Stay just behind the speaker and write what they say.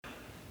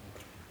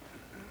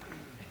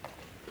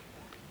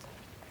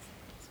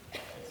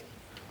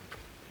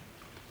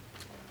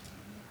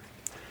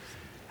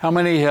How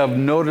many have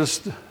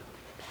noticed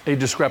a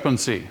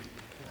discrepancy?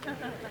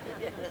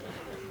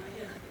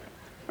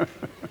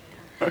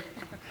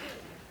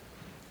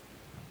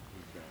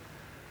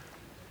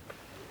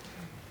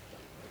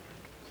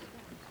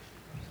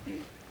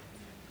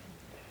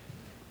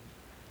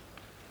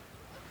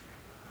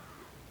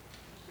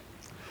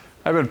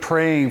 I've been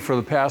praying for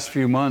the past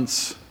few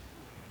months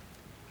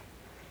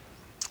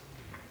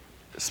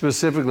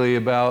specifically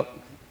about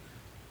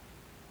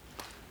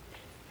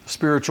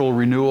spiritual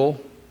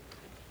renewal,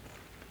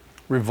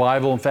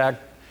 revival. In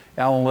fact,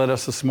 Alan led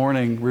us this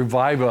morning,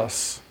 revive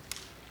us.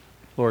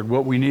 Lord,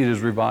 what we need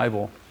is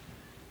revival.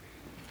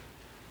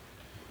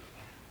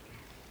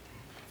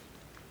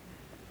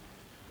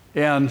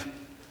 And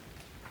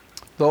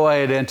though I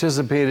had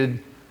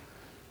anticipated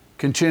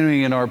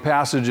continuing in our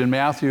passage in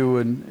Matthew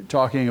and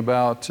talking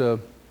about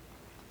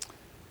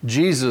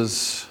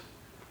Jesus'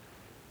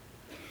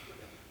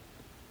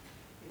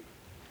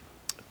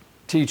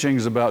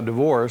 teachings about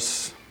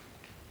divorce,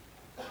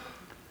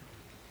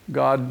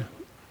 God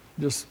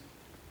just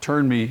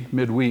turned me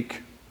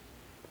midweek.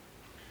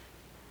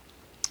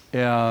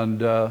 And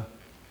so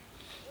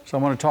I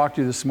want to talk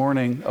to you this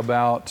morning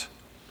about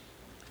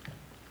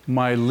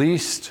my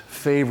least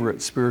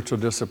favorite spiritual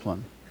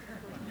discipline.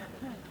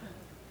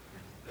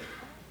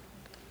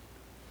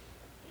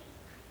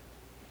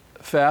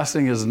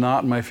 Fasting is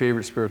not my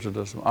favorite spiritual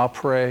discipline. I'll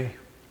pray.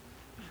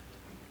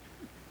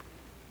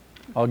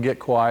 I'll get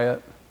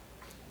quiet.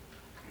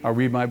 I'll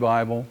read my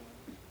Bible.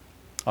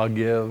 I'll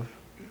give.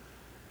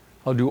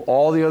 I'll do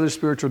all the other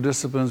spiritual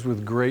disciplines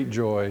with great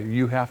joy.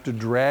 You have to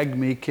drag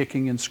me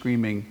kicking and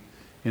screaming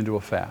into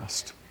a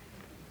fast.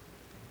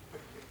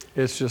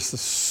 It's just the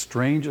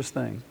strangest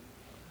thing.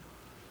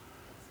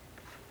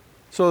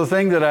 So the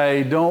thing that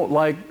I don't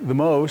like the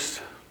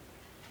most,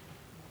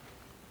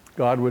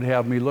 God would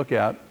have me look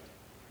at,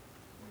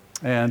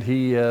 and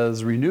He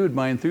has renewed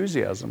my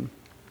enthusiasm.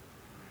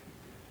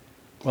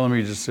 Well, let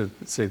me just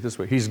say it this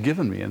way. He's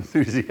given me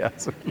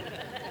enthusiasm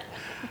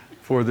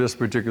for this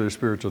particular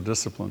spiritual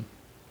discipline.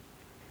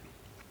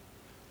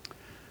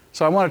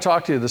 So I want to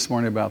talk to you this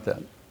morning about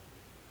that.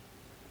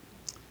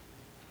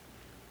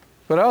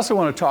 But I also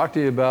want to talk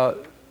to you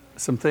about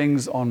some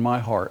things on my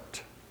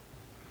heart.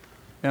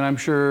 And I'm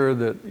sure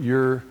that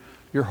your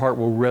heart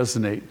will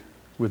resonate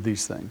with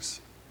these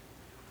things.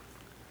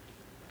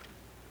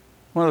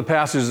 One of the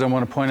passages I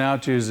want to point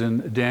out to you is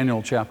in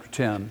Daniel chapter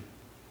 10.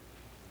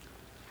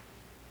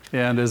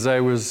 And as I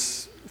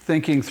was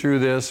thinking through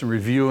this and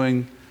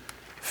reviewing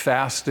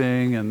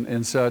fasting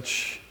and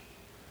such,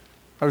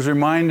 I was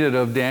reminded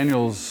of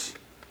Daniel's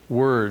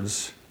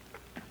words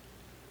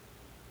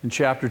in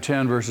chapter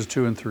 10, verses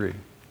 2 and 3.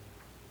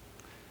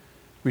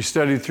 We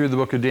studied through the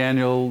book of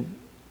Daniel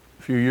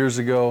a few years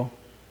ago,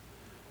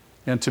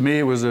 and to me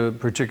it was a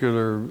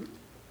particular,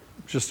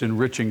 just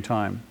enriching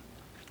time.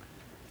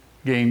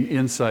 Gain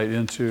insight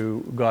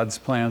into God's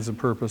plans and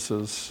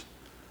purposes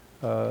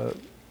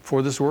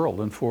for this world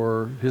and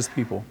for His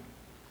people.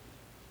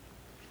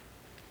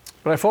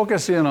 But I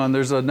focus in on,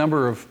 there's a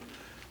number of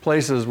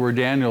places where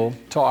Daniel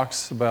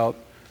talks about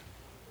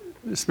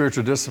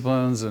spiritual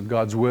disciplines and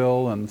God's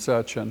will and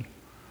such. And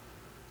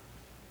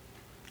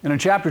in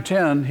chapter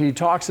 10, he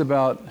talks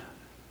about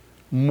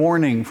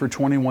mourning for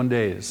 21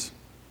 days.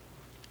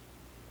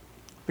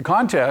 The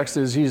context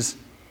is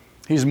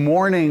he's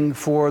mourning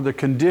for the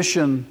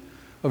condition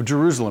of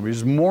Jerusalem.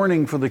 He's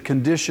mourning for the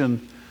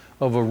condition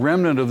of a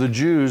remnant of the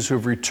Jews who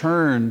have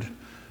returned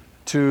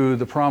to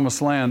the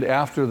promised land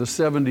after the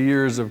 70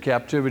 years of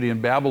captivity in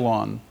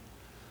Babylon.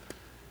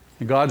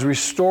 And God's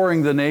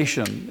restoring the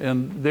nation,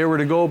 and they were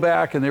to go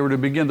back and they were to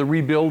begin the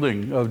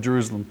rebuilding of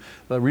Jerusalem,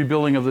 the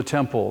rebuilding of the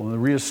temple, and the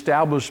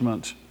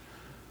reestablishment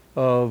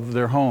of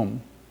their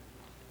home.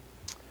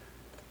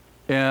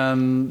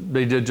 And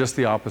they did just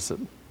the opposite.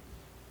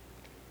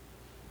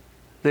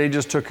 They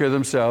just took care of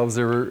themselves.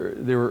 They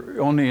were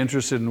only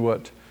interested in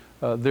what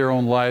their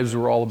own lives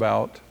were all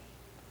about.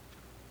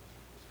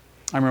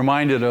 I'm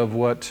reminded of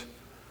what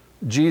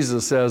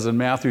Jesus says in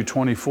Matthew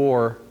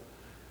 24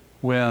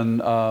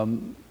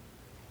 when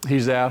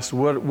he's asked,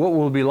 what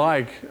will it be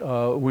like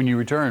when you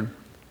return?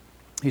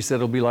 He said,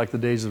 it'll be like the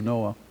days of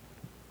Noah.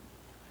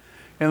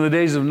 In the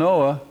days of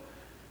Noah,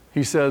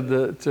 he said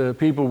that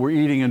people were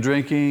eating and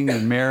drinking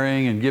and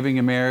marrying and giving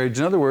in marriage.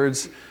 In other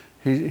words,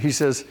 he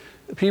says,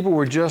 people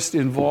were just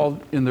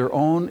involved in their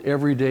own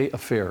everyday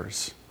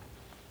affairs.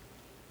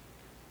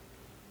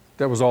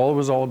 That was all it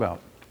was all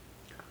about.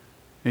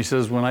 And he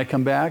says, when I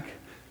come back,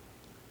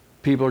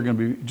 people are going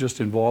to be just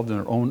involved in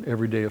their own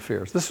everyday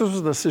affairs. This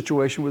was the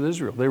situation with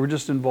Israel. They were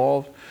just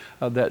involved,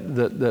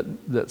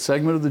 that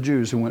segment of the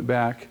Jews who went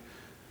back.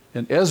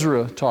 And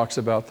Ezra talks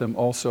about them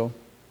also.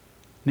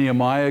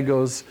 Nehemiah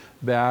goes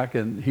back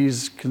and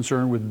he's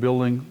concerned with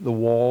building the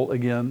wall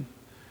again.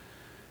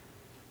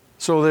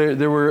 So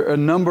there were a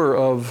number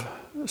of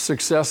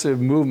successive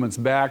movements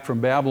back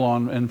from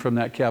Babylon and from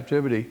that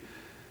captivity.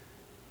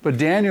 But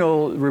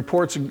Daniel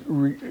reports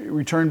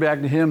returned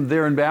back to him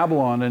there in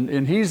Babylon,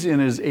 and he's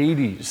in his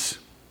 80s.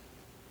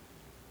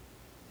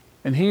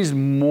 And he's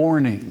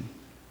mourning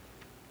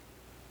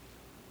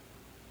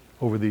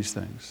over these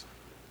things.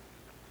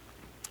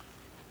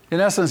 In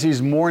essence,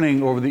 he's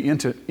mourning over the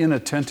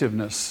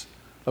inattentiveness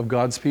of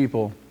God's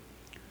people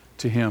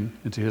to him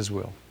and to his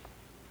will.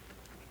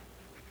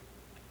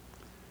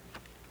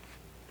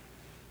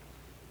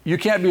 You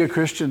can't be a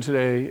Christian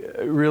today,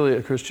 really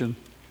a Christian,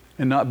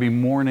 and not be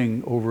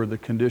mourning over the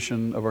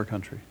condition of our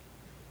country.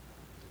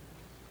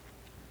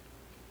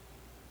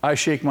 I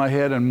shake my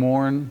head and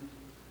mourn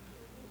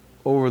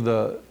over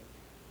the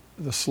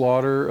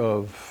slaughter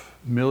of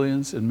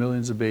millions and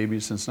millions of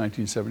babies since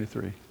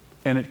 1973,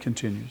 and it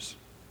continues.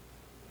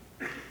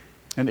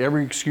 And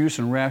every excuse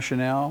and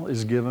rationale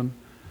is given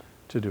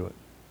to do it.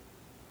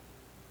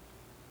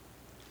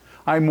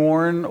 I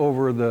mourn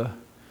over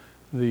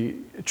the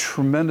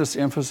tremendous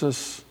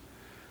emphasis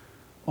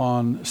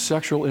on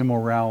sexual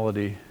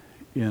immorality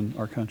in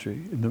our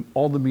country.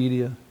 All the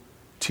media,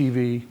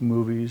 TV,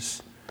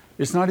 movies.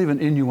 It's not even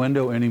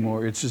innuendo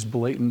anymore. It's just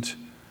blatant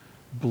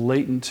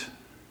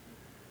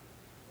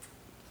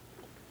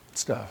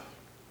stuff.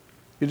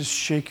 You just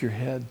shake your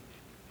head.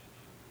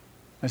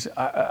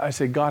 I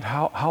say, God,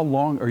 how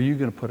long are you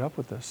going to put up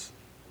with this?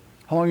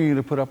 How long are you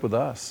going to put up with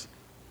us?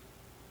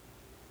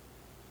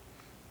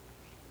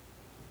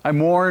 I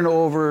mourn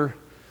over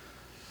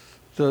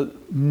the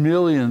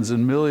millions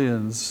and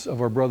millions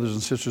of our brothers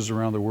and sisters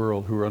around the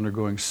world who are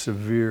undergoing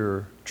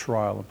severe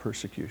trial and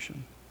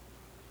persecution.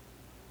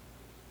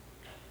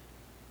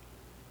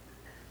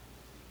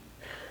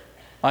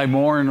 I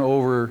mourn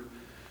over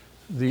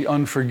the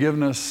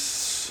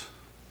unforgiveness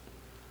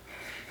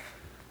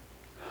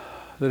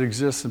that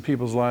exists in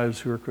people's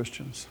lives who are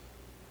Christians.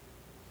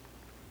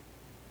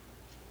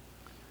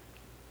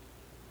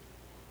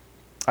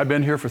 I've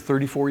been here for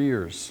 34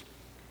 years.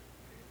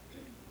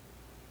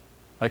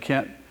 I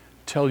can't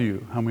tell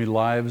you how many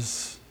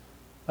lives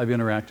I've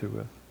interacted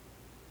with.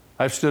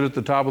 I've stood at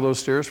the top of those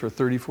stairs for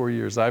 34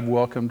 years. I've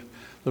welcomed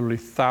literally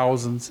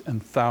thousands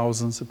and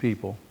thousands of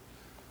people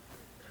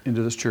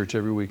into this church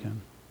every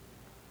weekend.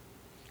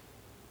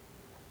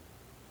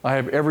 I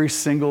have every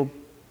single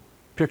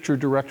picture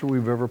director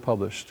we've ever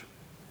published.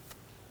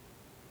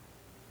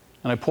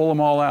 And I pull them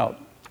all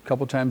out a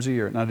couple times a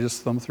year, and I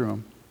just thumb through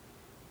them.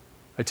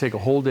 I take a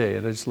whole day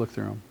and I just look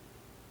through them.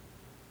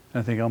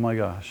 And I think, oh my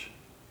gosh.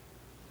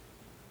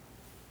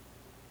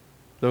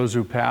 Those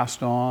who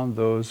passed on,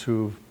 those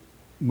who've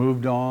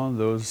moved on,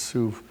 those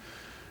who've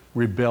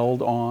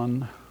rebelled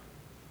on.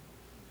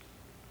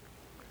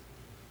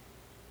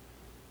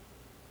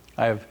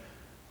 I have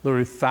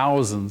literally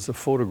thousands of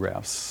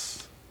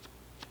photographs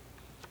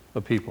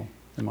of people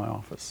in my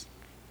office.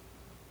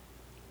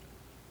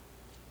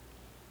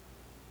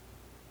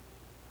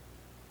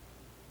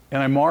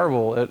 And I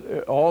marvel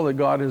at all that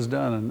God has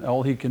done and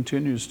all He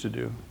continues to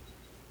do.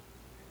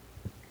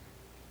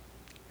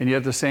 And yet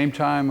at the same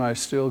time, I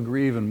still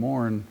grieve and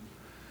mourn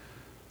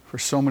for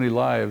so many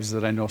lives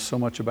that I know so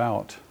much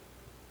about.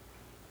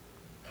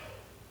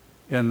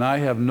 And I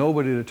have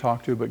nobody to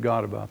talk to but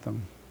God about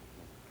them.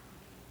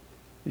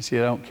 You see,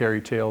 I don't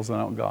carry tales and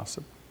I don't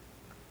gossip.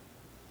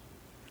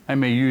 I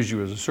may use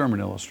you as a sermon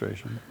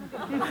illustration.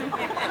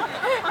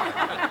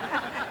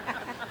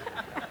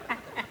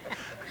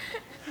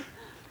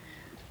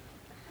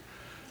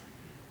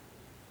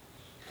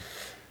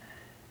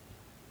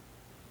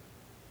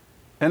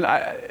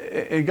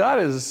 And God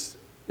has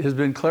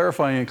been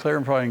clarifying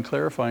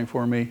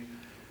for me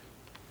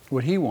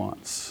what He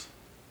wants.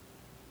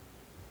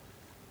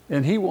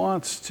 And He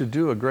wants to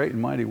do a great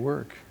and mighty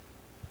work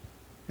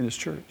in His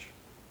church.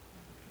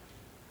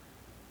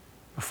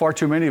 Far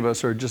too many of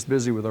us are just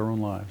busy with our own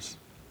lives.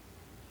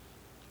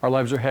 Our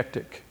lives are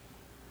hectic.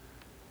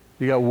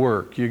 You got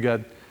work, you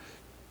got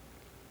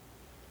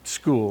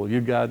school, you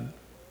got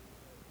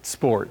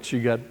sports,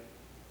 you got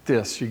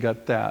this, you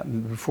got that.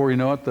 And before you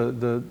know it,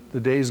 the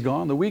day's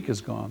gone, the week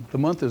is gone, the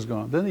month is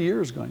gone, then the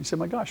year is gone. You say,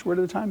 my gosh, where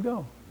did the time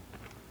go?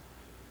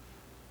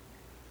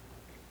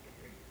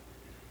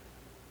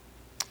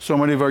 So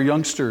many of our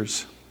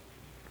youngsters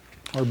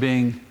are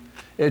being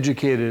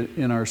educated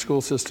in our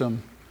school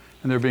system,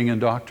 and they're being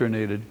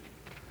indoctrinated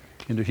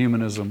into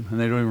humanism, and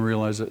they don't even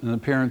realize it, and the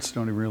parents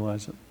don't even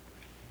realize it.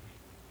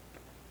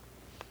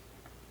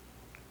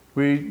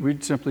 We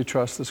simply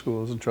trust the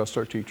schools and trust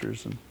our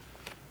teachers, and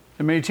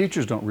many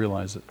teachers don't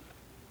realize it,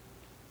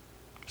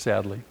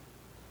 sadly.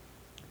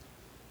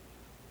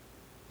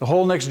 The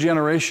whole next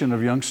generation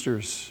of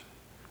youngsters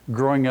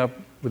growing up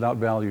without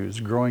values,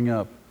 growing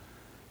up,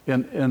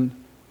 and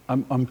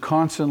I'm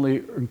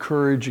constantly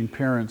encouraging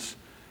parents,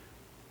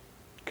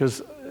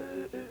 because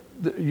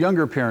the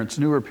younger parents,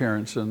 newer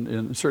parents,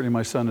 and certainly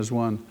my son is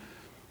one,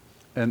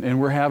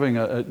 and we're having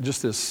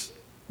just this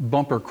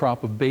bumper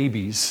crop of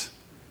babies.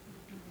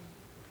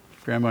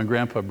 Grandma and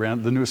Grandpa,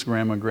 the newest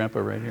Grandma and Grandpa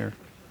right here.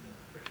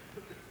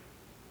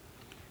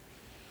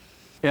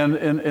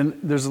 And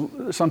there's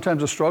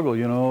sometimes a struggle,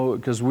 you know,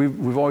 because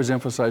we've always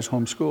emphasized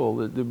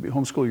homeschool,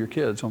 homeschool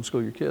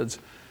your kids.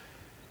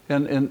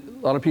 And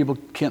a lot of people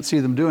can't see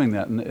them doing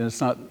that, and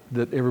it's not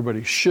that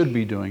everybody should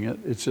be doing it,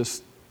 it's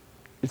just,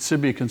 it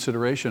should be a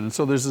consideration. And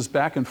so there's this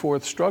back and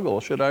forth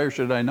struggle, should I or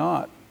should I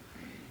not?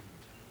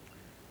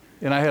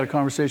 And I had a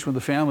conversation with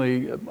the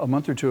family a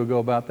month or two ago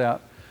about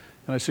that.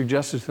 And I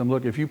suggested to them,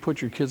 look, if you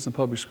put your kids in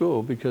public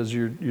school because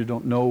you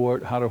don't know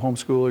how to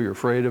homeschool, or you're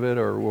afraid of it,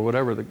 or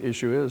whatever the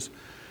issue is,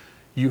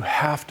 you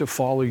have to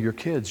follow your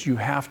kids. You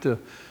have to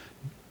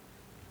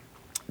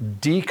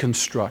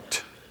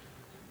deconstruct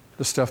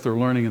the stuff they're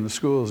learning in the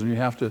schools, and you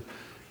have to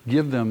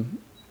give them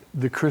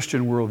the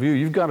Christian worldview.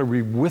 You've got to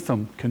be with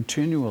them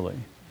continually.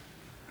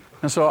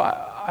 And so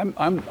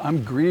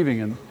I'm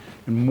grieving and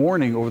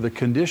mourning over the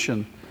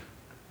condition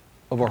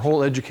of our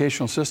whole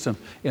educational system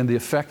and the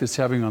effect it's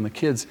having on the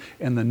kids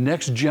and the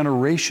next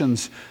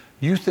generations.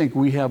 You think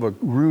we have a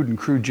rude and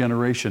crude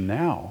generation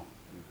now.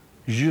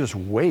 You just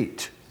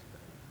wait.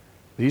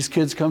 These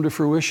kids come to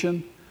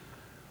fruition,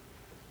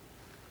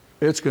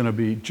 it's going to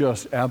be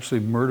just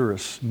absolutely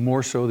murderous,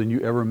 more so than you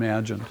ever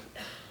imagined.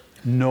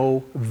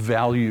 No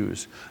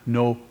values,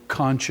 no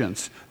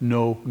conscience,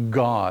 no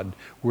God.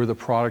 We're the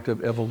product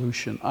of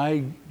evolution.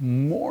 I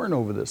mourn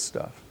over this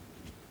stuff.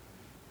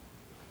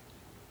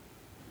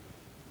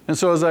 And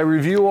so as I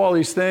review all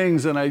these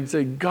things and I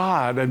say,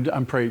 God,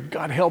 I'm praying,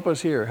 God, help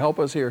us here, help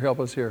us here, help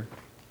us here.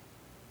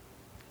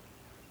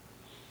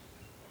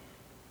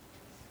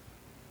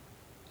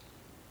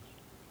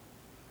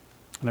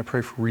 And I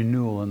pray for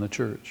renewal in the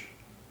church.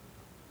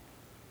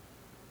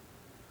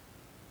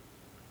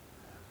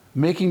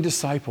 Making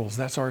disciples,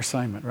 that's our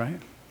assignment, right?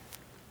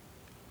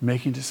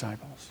 Making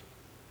disciples.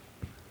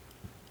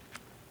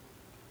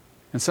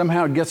 And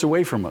somehow it gets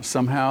away from us.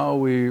 Somehow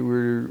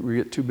we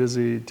get too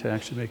busy to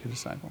actually make a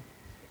disciple.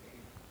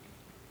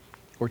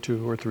 Or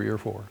 2 or 3 or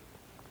 4.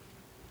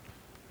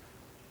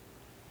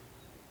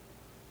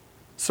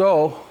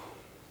 So,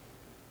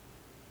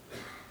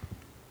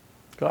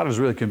 God has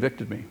really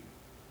convicted me.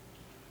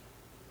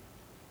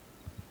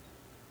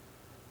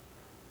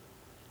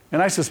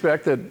 And I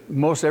suspect that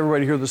most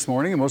everybody here this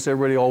morning and most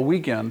everybody all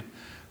weekend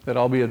that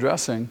I'll be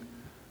addressing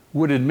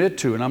would admit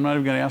to, and I'm not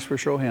even going to ask for a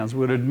show of hands,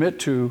 would admit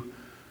to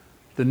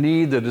the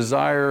need, the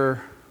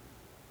desire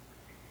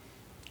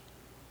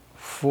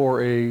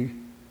for a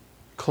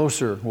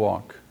closer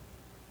walk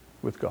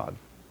with God.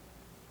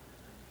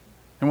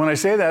 And when I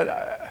say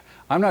that,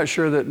 I'm not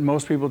sure that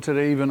most people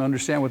today even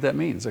understand what that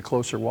means, a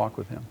closer walk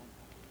with Him.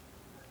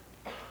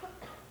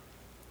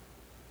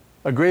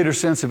 A greater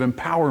sense of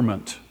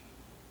empowerment.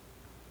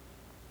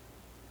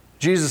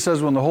 Jesus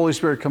says when the Holy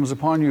Spirit comes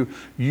upon you,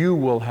 you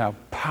will have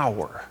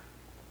power.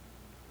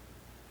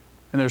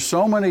 And there's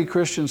so many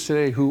Christians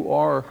today who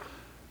are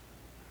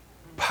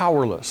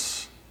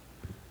powerless.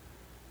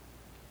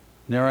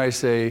 Dare I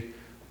say,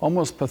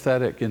 almost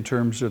pathetic in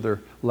terms of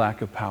their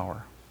lack of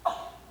power.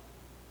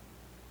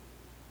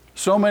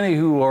 So many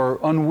who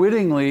are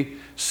unwittingly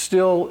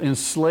still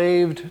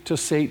enslaved to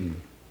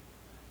Satan.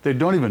 They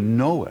don't even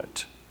know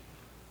it.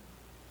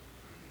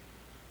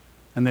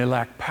 And they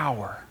lack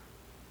power.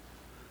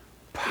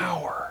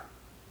 Power.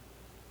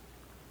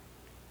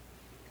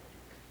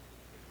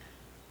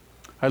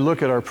 I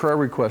look at our prayer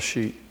request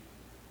sheet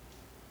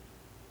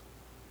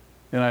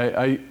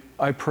and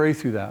I pray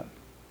through that.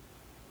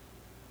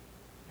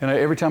 And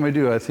every time I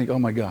do, I think, oh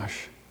my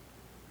gosh.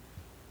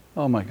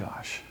 Oh my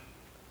gosh.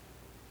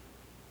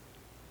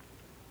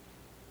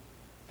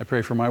 I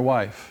pray for my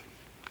wife.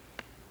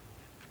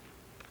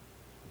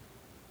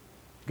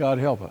 God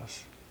help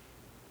us.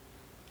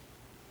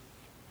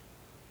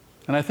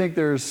 And I think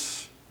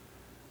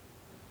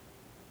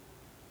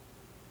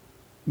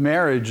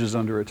marriage is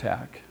under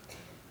attack.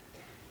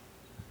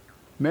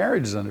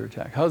 Marriage is under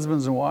attack.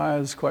 Husbands and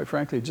wives, quite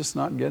frankly, just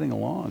not getting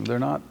along. They're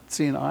not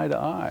seeing eye to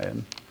eye.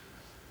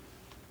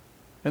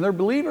 And they're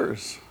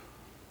believers.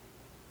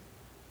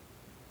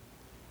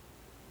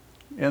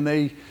 And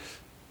they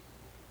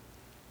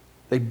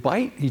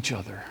bite each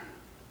other.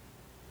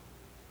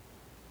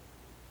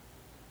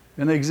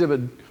 And they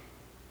exhibit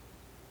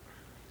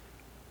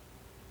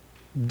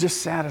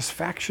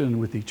dissatisfaction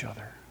with each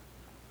other.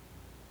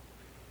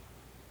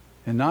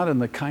 And not in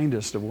the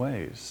kindest of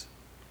ways.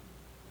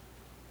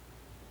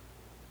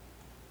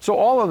 So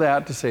all of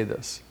that to say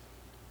this.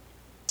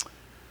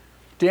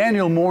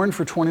 Daniel mourned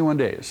for 21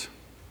 days.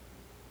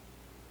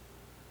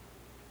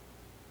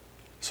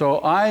 So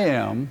I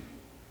am,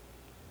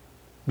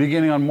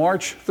 beginning on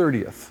March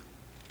 30th,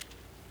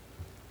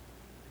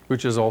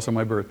 which is also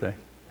my birthday,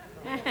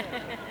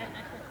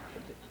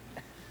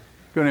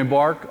 going to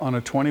embark on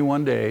a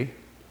 21-day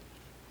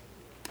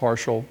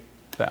partial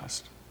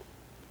fast.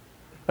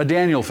 A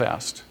Daniel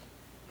fast.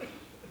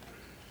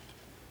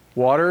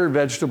 Water,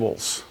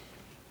 vegetables.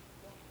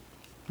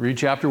 Read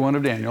chapter 1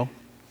 of Daniel.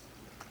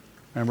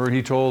 Remember,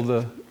 he told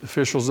the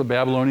officials of the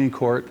Babylonian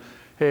court,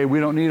 hey, we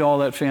don't need all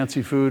that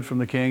fancy food from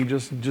the king.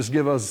 Just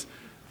give us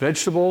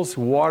vegetables,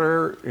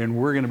 water, and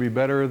we're going to be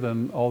better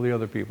than all the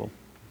other people.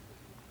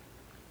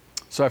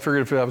 So I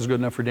figured if that was good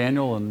enough for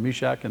Daniel and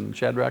Meshach and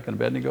Shadrach and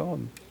Abednego,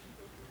 and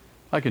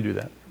I can do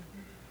that.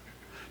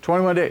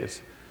 21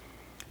 days.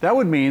 That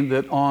would mean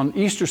that on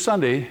Easter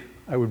Sunday,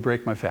 I would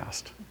break my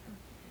fast.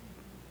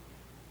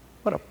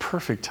 What a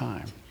perfect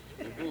time.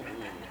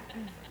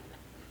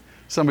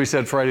 Somebody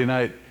said Friday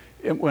night,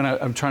 when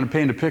I'm trying to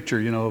paint a picture,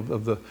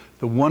 of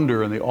the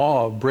wonder and the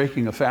awe of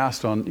breaking a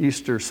fast on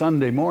Easter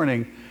Sunday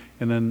morning,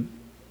 and then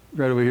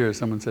right over here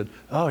someone said,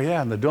 "Oh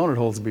yeah, and the donut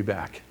holes will be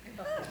back."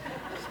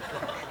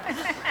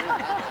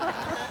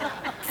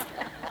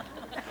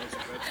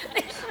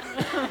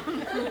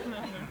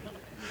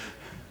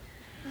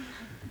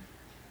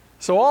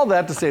 So all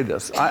that to say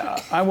this,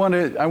 I want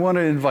to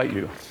invite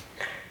you.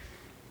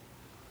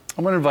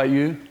 I want to invite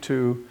you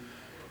to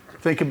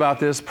think about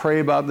this, pray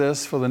about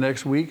this for the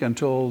next week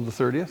until the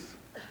 30th.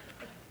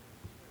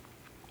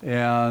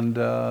 And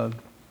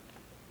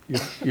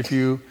if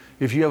you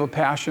have a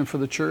passion for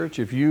the church,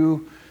 if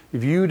you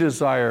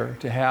desire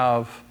to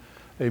have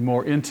a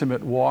more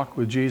intimate walk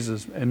with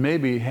Jesus and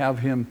maybe have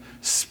him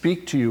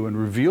speak to you and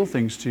reveal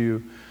things to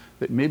you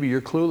that maybe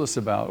you're clueless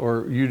about,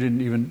 or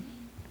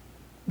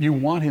you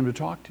want him to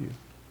talk to you.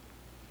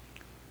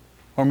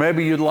 Or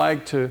maybe you'd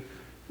like to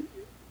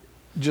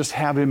just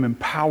have him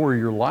empower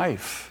your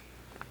life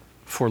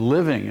for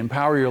living,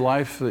 empower your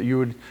life that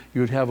you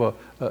would have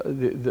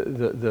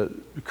the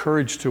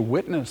courage to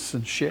witness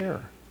and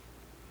share.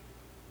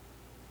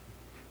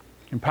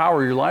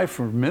 Empower your life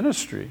for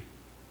ministry.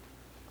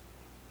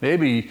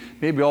 Maybe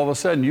all of a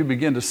sudden you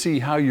begin to see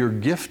how you're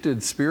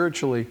gifted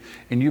spiritually,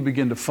 and you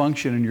begin to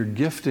function in your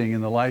gifting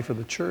in the life of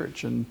the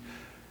church, and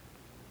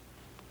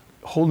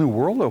a whole new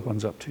world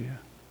opens up to you.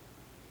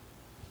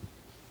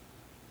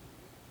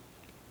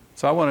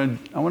 So I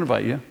want to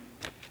invite you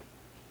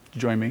to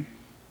join me.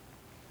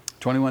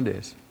 21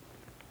 days.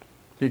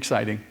 Be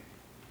exciting.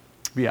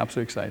 Be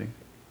absolutely exciting.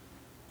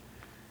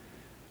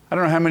 I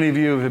don't know how many of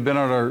you have been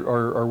on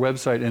our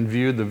website and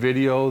viewed the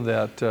video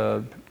that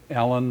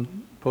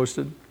Alan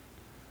posted.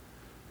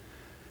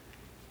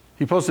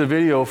 He posted a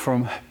video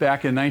from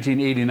back in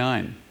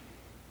 1989.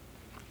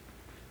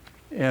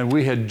 And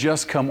we had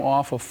just come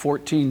off a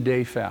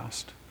 14-day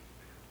fast.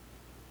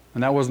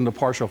 And that wasn't a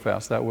partial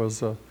fast. That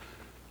was a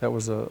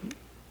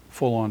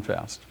full-on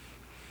fast.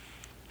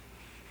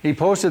 He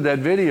posted that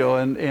video,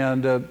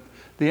 and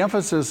the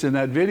emphasis in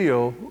that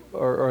video,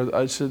 or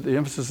I said the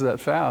emphasis of that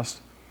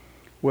fast,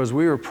 was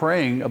we were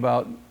praying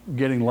about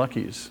getting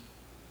luckies.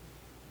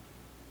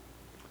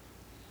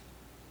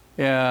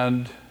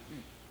 And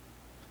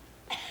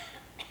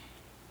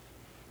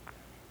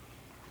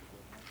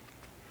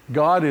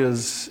God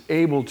is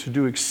able to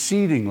do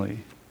exceedingly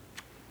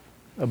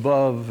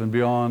above and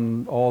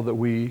beyond all that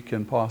we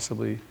can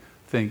possibly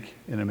think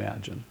and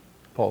imagine.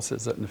 Paul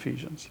says that in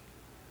Ephesians.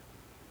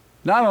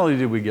 Not only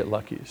did we get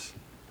luckies,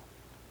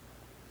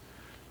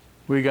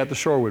 we got the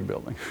Shorewood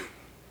building.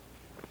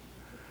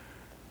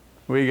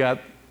 We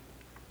got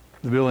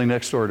the building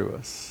next door to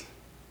us.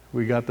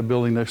 We got the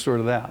building next door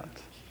to that.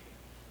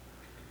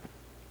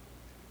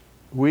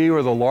 We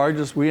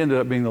ended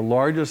up being the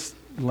largest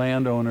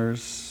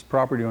landowners,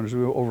 property owners.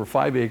 We were over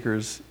 5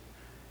 acres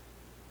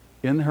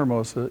in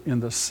Hermosa, in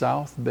the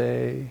South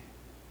Bay.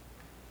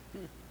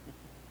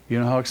 You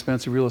know how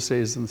expensive real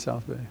estate is in the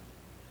South Bay.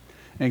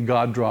 And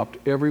God dropped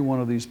every one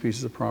of these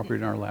pieces of property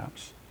in our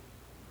laps.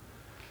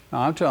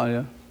 Now I'm telling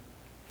you,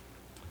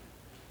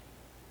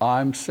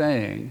 I'm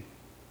saying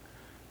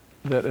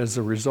that as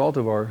a result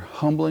of our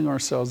humbling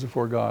ourselves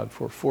before God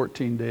for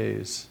 14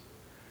 days,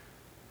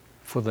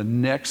 for the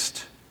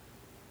next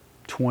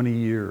 20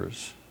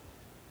 years,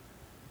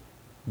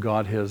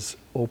 God has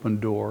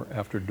opened door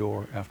after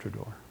door after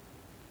door.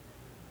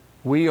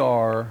 We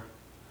are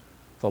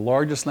the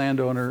largest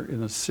landowner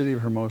in the city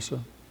of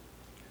Hermosa.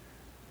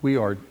 We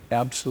are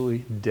absolutely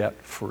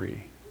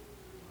debt-free.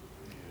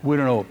 We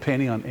don't owe a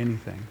penny on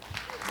anything.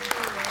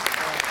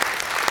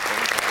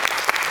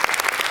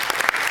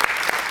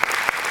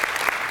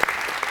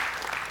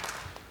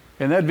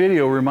 And that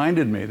video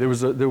reminded me. There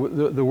was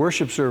the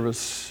worship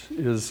service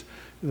is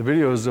the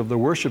videos of the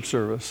worship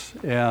service,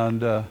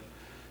 and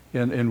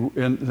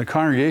the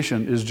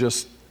congregation is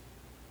just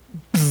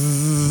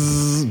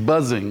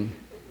buzzing.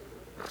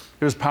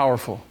 It was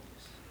powerful,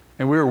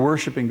 and we were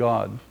worshiping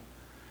God.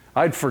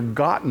 I'd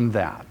forgotten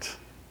that,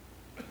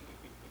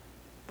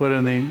 but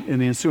in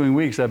the ensuing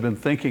weeks, I've been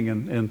thinking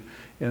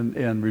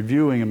and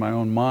reviewing in my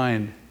own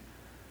mind,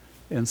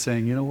 and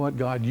saying, you know what,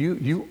 God,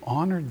 you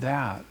honored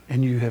that,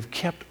 and you have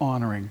kept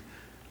honoring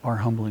our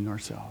humbling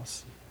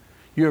ourselves.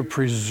 You have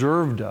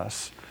preserved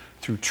us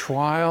through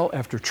trial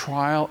after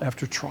trial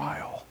after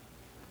trial.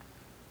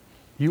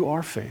 You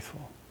are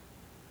faithful.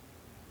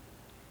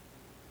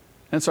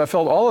 And so I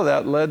felt all of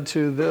that led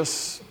to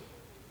this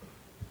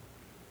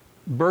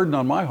burden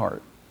on my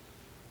heart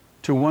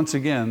to once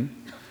again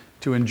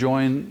to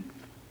enjoin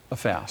a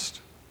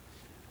fast.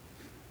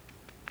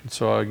 And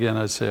so again,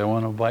 I'd say I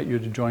want to invite you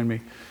to join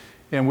me.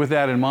 And with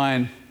that in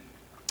mind,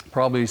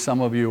 probably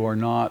some of you are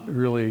not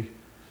really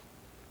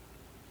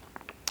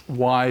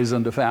wise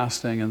unto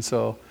fasting, and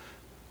so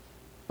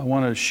I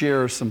want to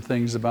share some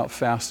things about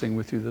fasting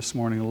with you this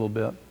morning a little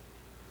bit.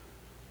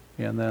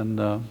 And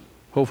then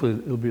hopefully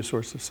it'll be a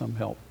source of some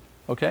help.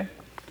 Okay?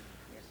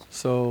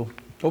 So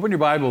open your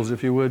Bibles,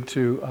 if you would,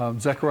 to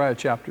Zechariah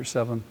chapter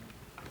 7.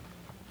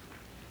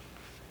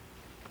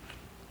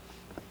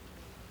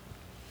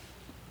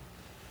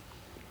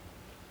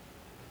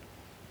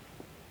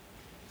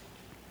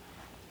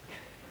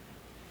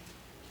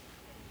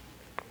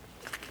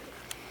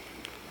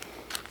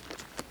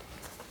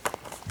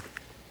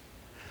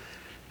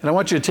 And I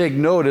want you to take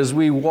note as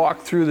we walk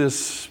through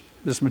this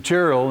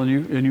material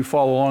and you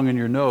follow along in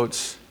your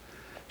notes.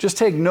 Just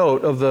take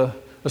note of the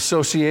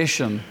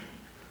association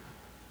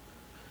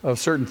of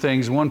certain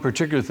things, one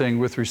particular thing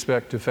with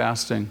respect to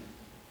fasting.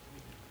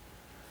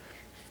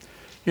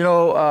 You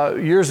know,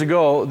 years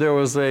ago, there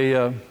was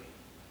a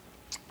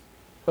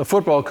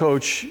football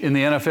coach in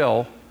the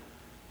NFL.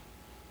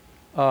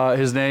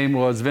 His name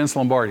was Vince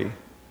Lombardi.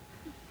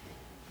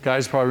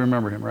 Guys probably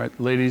remember him, right?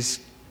 Ladies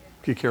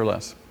could care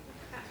less.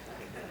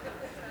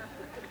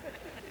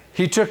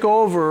 He took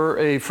over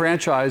a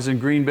franchise in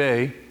Green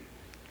Bay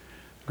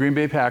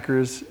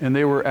Packers, and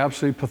they were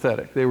absolutely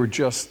pathetic. They were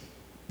just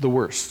the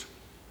worst.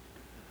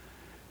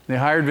 They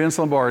hired Vince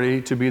Lombardi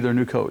to be their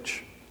new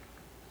coach.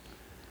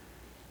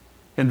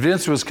 And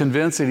Vince was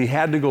convinced that he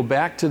had to go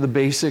back to the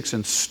basics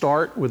and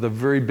start with the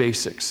very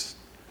basics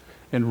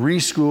and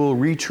reschool,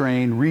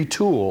 retrain,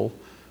 retool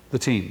the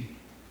team.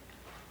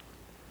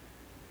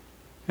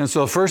 And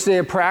so the first day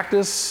of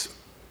practice,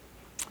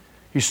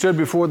 he stood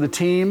before the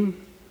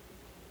team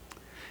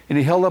and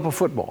he held up a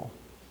football.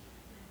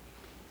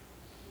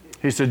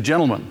 He said,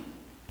 "Gentlemen,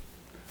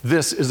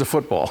 this is a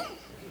football."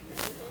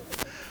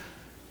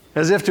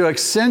 As if to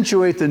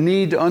accentuate the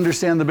need to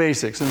understand the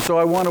basics. And so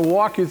I want to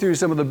walk you through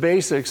some of the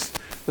basics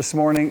this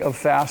morning of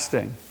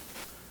fasting.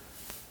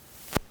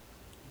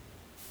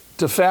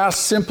 To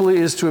fast simply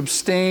is to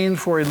abstain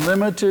for a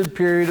limited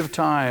period of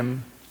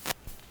time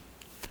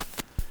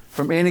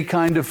from any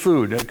kind of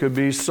food. It could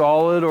be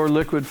solid or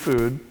liquid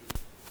food.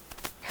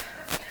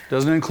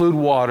 Doesn't include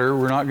water.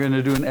 We're not going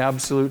to do an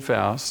absolute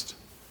fast.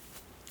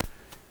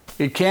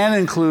 It can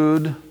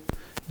include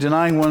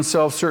denying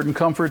oneself certain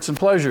comforts and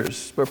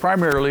pleasures, but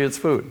primarily it's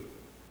food.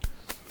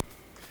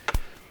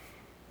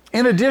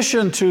 In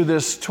addition to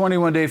this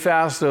 21-day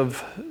fast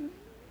of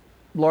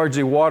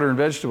largely water and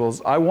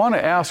vegetables, I want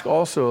to ask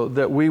also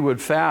that we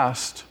would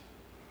fast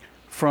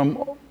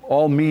from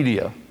all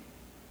media.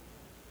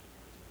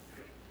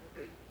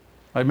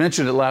 I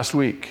mentioned it last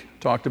week,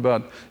 talked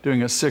about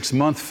doing a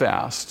 6-month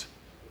fast.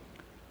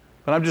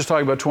 But I'm just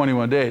talking about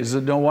 21 days.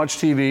 Don't watch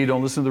TV,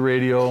 don't listen to the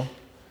radio,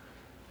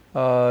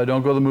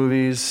 don't go to the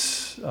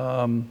movies,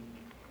 don't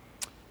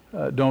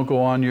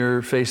go on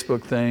your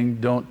Facebook thing,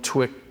 don't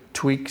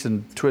tweak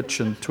and twitch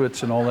and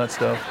twits and all that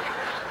stuff.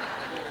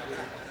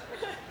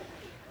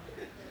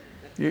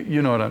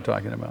 You know what I'm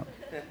talking about.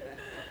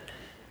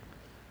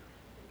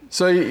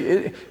 So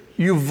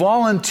you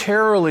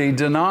voluntarily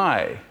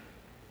deny.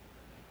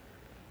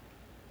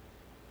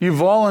 You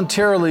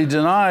voluntarily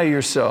deny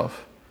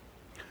yourself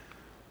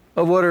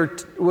of what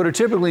are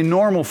typically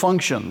normal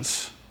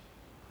functions,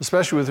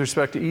 especially with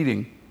respect to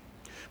eating.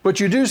 But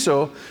you do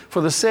so for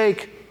the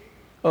sake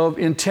of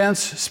intense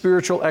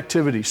spiritual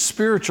activity.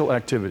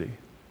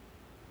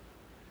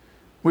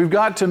 We've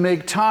got to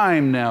make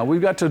time now. We've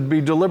got to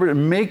be deliberate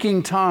in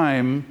making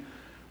time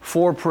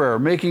for prayer,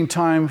 making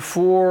time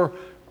for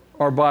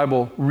our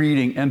Bible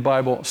reading and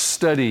Bible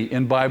study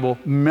and Bible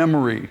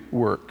memory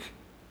work.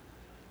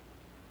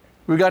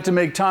 We've got to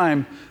make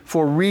time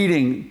for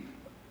reading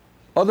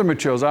other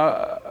materials.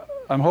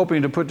 I'm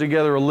hoping to put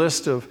together a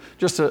list of,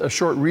 just a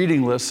short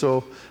reading list,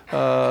 so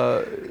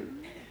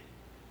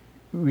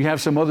we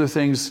have some other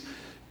things,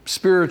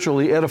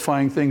 spiritually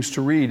edifying things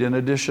to read in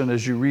addition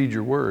as you read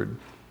your word.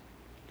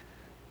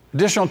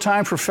 Additional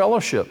time for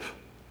fellowship.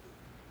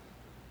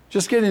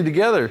 Just getting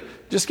together.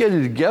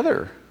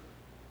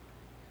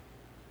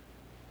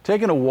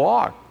 Taking a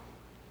walk.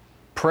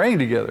 Praying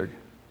together.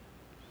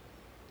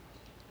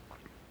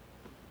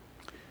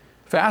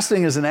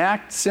 Fasting is an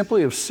act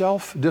simply of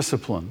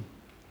self-discipline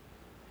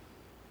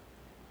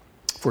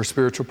for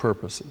spiritual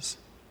purposes.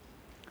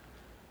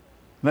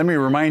 Let me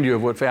remind you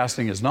of what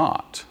fasting is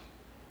not.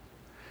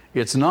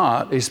 It's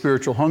not a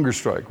spiritual hunger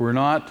strike. We're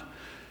not,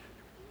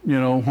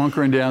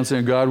 hunkering down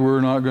saying, "God,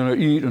 we're not going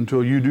to eat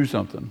until you do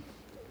something."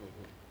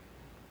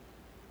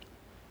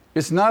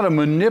 It's not a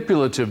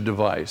manipulative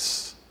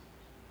device.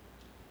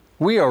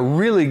 We are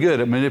really good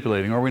at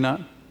manipulating, are we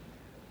not?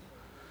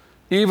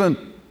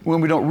 Even when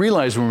we don't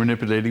realize we're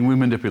manipulating, we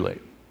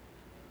manipulate.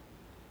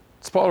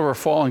 It's part of our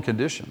fallen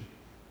condition.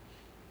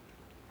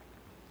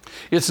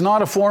 It's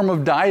not a form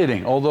of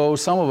dieting, although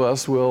some of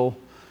us will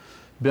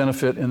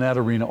benefit in that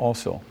arena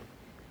also.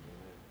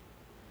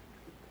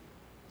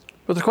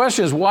 But the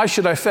question is, why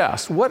should I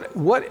fast?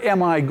 What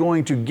am I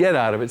going to get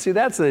out of it? See,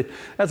 that's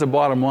a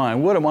bottom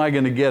line. What am I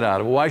going to get out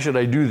of it? Why should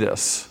I do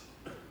this?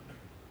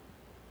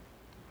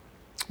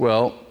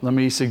 Well, let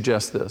me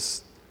suggest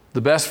this.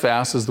 The best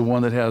fast is the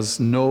one that has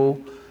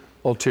no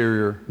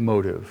ulterior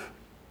motive.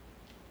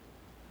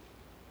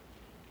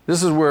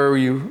 This is where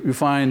you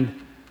find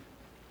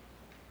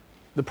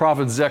the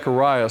prophet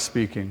Zechariah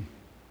speaking.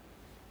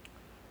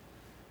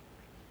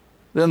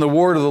 "Then the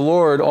word of the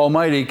Lord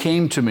Almighty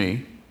came to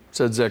me,"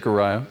 said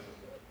Zechariah.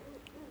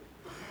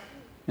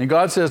 And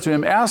God says to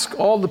him, "Ask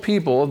all the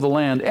people of the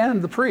land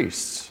and the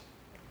priests,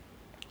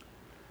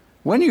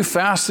 when you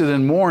fasted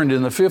and mourned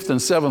in the 5th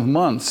and 7th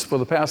months for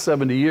the past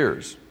 70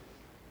 years.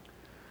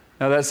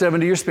 Now that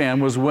 70-year span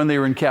was when they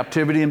were in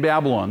captivity in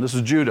Babylon. This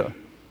is Judah.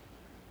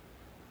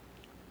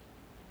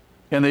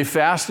 And they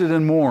fasted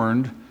and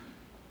mourned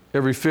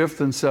every 5th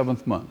and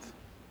 7th month.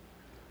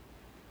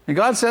 And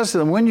God says to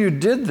them, when you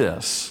did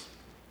this,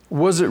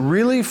 was it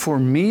really for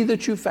me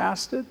that you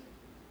fasted?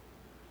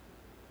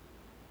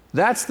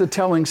 That's the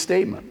telling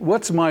statement.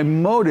 What's my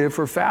motive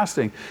for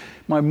fasting?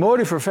 My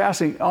motive for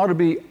fasting ought to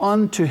be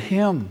unto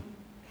Him.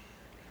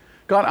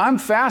 God, I'm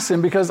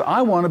fasting because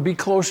I want to be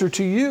closer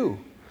to you.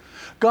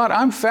 God,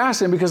 I'm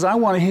fasting because I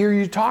want to hear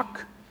you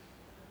talk.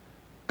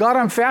 God,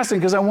 I'm fasting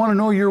because I want to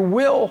know your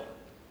will.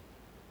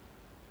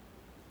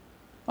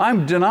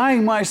 I'm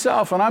denying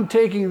myself and I'm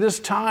taking this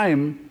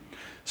time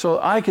so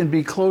I can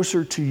be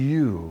closer to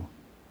you,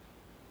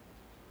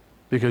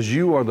 because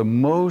you are the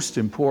most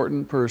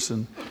important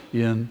person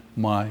in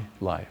my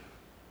life.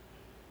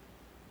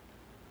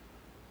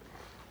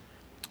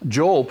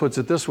 Joel puts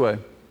it this way.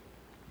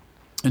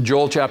 In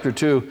Joel chapter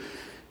 2,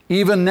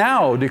 even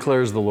now,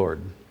 declares the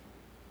Lord,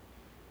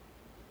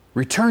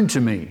 return to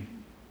me.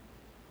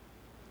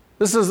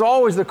 This is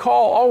always the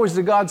call, always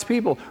to God's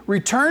people.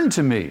 Return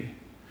to me.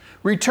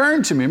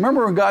 Return to me.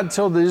 Remember when God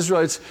told the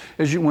Israelites,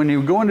 when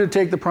you go in to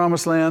take the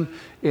promised land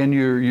and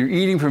you're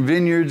eating from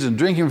vineyards and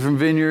drinking from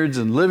vineyards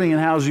and living in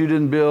houses you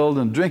didn't build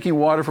and drinking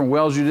water from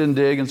wells you didn't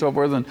dig and so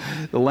forth, and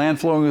the land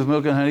flowing with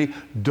milk and honey,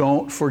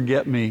 don't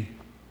forget me.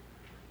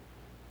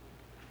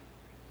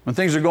 When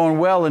things are going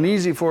well and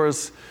easy for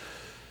us,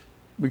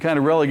 we kind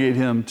of relegate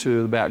Him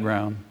to the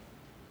background.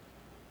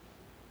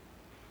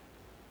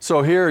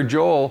 So here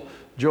Joel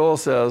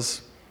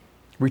says,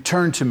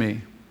 return to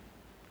me.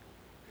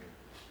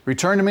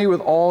 Return to me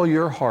with all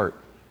your heart.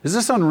 Is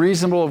this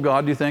unreasonable of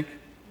God, do you think?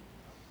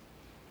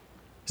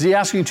 Is He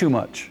asking too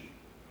much?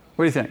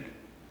 What do you think?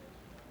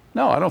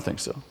 No, I don't think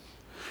so.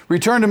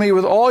 Return to me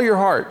with all your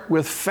heart,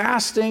 with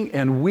fasting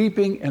and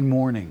weeping and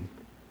mourning.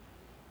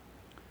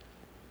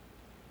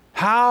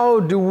 How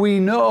do we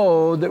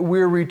know that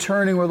we're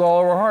returning with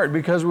all of our heart?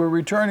 Because we're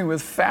returning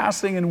with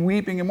fasting and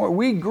weeping and mourning.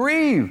 We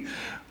grieve.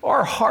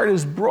 Our heart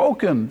is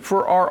broken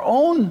for our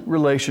own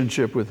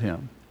relationship with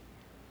Him.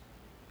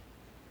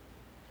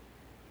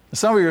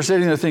 Some of you are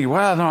sitting there thinking,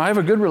 well, no, I have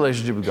a good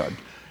relationship with God.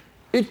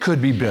 It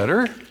could be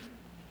better.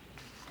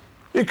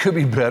 It could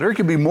be better. It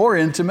could be more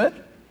intimate.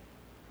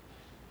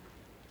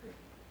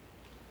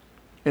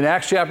 In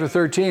Acts chapter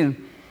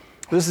 13,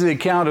 this is the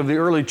account of the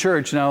early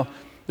church. Now,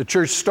 the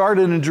church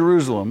started in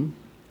Jerusalem,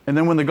 and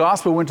then when the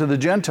gospel went to the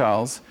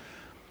Gentiles,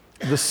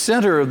 the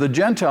center of the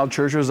Gentile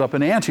church was up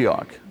in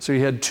Antioch. So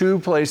you had two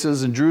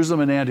places in Jerusalem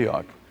and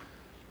Antioch.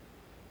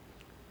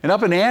 And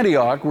up in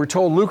Antioch, we're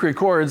told, Luke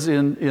records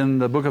in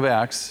the book of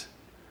Acts,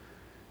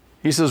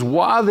 he says,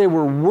 while they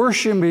were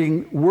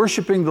worshiping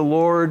the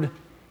Lord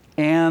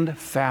and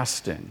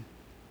fasting.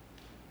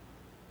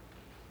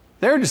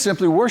 They were just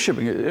simply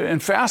worshiping,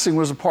 and fasting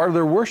was a part of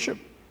their worship.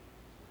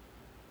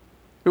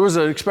 It was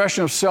an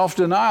expression of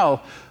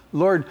self-denial.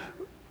 Lord,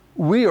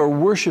 we are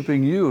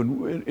worshiping you,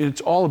 and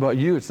it's all about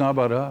you, it's not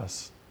about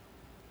us.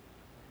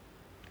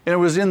 And it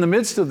was in the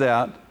midst of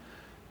that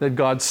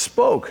God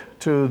spoke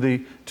to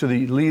the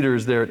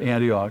leaders there at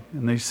Antioch.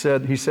 And he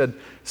said,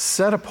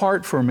 set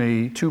apart for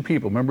me two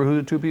people. Remember who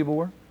the two people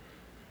were?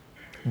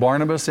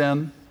 Barnabas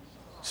and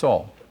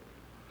Saul.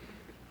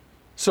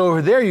 So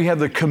over there you have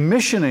the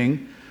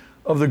commissioning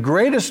of the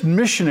greatest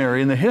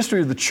missionary in the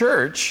history of the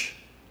church,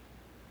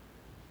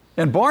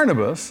 and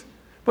Barnabas,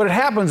 but it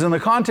happens in the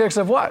context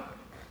of what?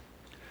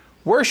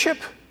 Worship.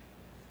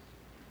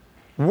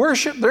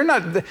 Worship. They're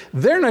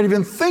not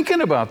even thinking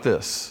about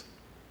this.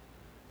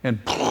 And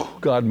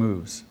God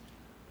moves.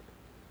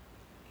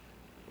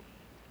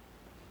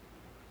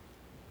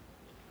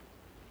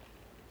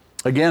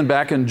 Again,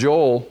 back in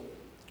Joel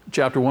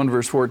chapter 1,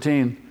 verse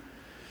 14,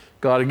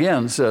 God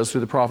again says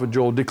through the prophet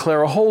Joel,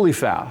 declare a holy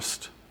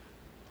fast.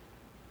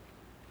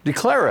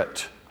 Declare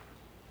it.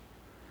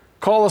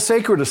 Call a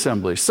sacred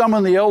assembly.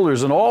 Summon the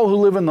elders and all who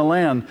live in the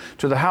land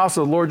to the house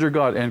of the Lord your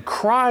God, and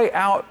cry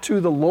out to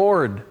the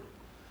Lord.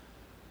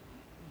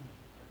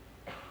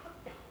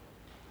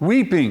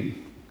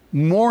 Weeping,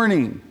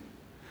 mourning,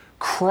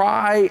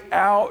 cry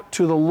out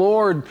to the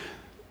Lord.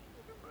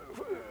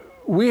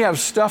 We have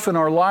stuff in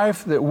our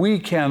life that we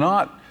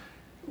cannot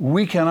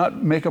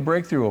make a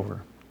breakthrough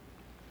over.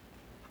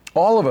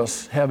 All of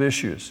us have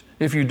issues.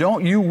 If you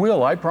don't, you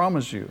will, I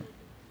promise you.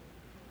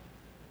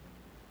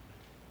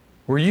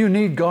 Where you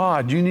need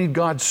God, you need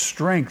God's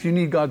strength, you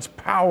need God's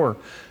power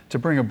to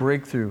bring a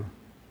breakthrough.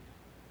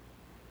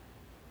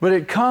 But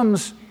it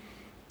comes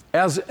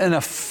as an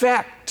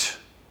effect.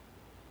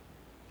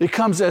 It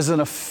comes as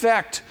an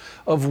effect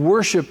of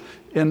worship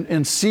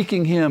and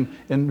seeking Him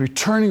and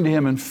returning to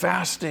Him and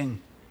fasting.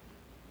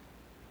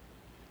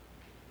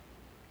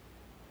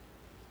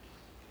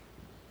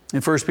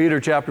 In 1 Peter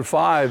chapter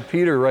 5,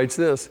 Peter writes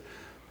this,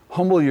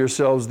 humble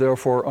yourselves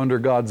therefore under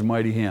God's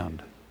mighty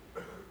hand.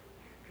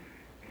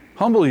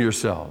 Humble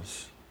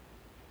yourselves.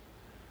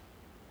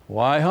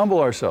 Why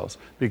humble ourselves?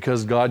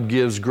 Because God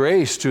gives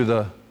grace to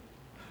the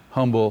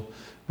humble,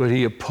 but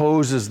He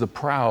opposes the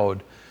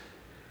proud.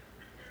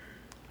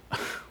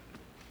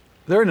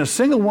 There isn't a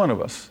single one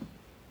of us,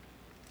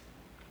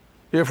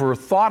 if we're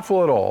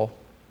thoughtful at all,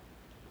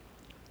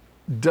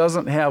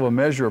 doesn't have a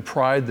measure of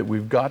pride that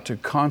we've got to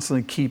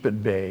constantly keep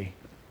at bay.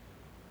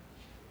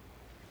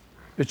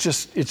 It's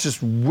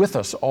just with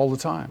us all the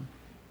time.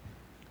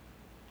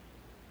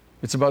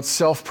 It's about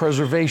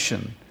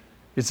self-preservation.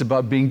 It's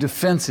about being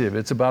defensive.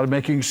 It's about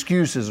making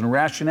excuses and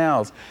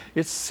rationales.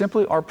 It's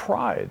simply our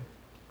pride.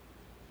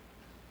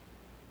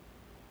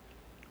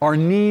 Our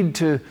need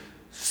to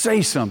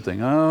say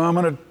something. Oh, I'm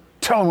going to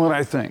tell them what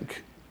I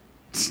think.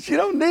 You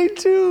don't need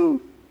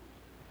to.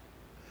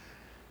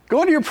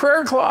 Go into your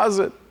prayer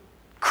closet.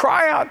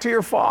 Cry out to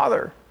your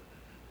Father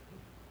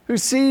who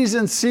sees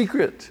in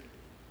secret.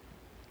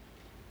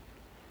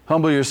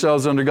 Humble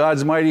yourselves under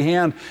God's mighty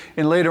hand.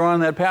 And later on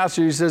in that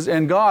passage he says,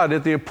 and God,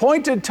 at the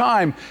appointed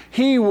time,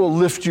 He will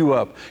lift you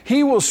up.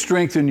 He will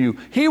strengthen you.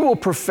 He will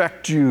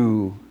perfect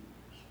you.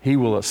 He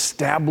will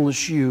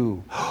establish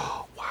you.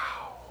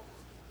 Wow.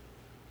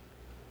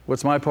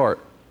 What's my part?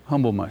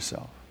 Humble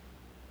myself.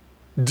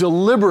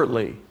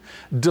 Deliberately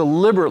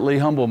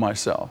humble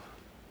myself.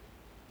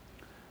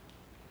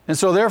 And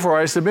so therefore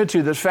I submit to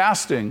you that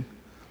fasting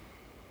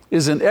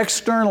is an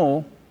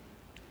external,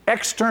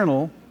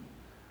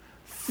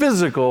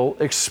 physical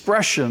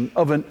expression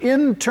of an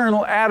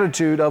internal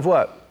attitude of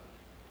what?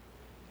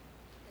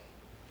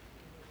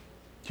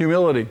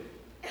 Humility.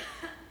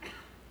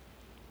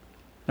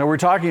 Now we're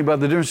talking about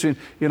the difference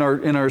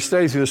between, in our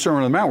study through the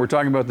Sermon on the Mount, we're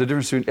talking about the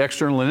difference between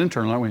external and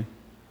internal, aren't we?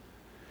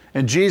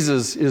 And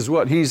Jesus is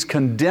what? He's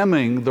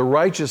condemning the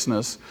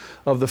righteousness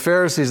of the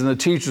Pharisees and the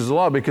teachers of the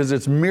law because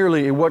it's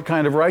merely what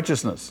kind of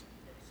righteousness?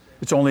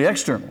 It's only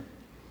external.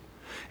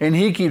 And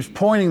he keeps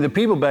pointing the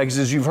people back. He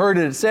says, you've heard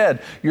it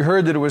said. You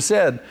heard that it was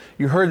said.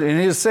 You heard it. And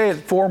he'll say it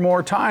 4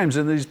 more times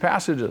in these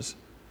passages.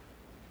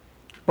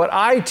 But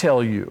I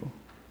tell you,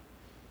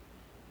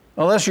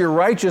 unless your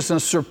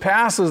righteousness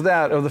surpasses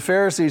that of the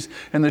Pharisees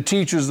and the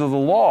teachers of the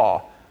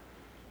law,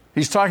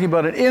 he's talking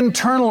about an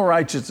internal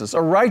righteousness,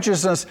 a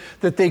righteousness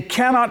that they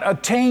cannot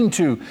attain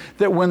to,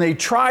 that when they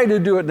try to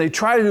do it, and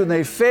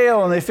they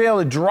fail,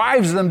 it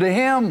drives them to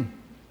Him.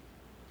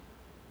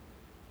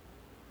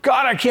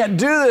 God, I can't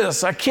do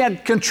this. I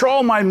can't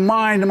control my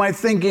mind and my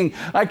thinking.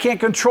 I can't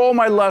control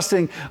my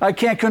lusting. I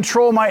can't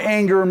control my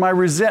anger and my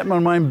resentment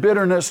and my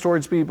bitterness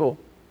towards people.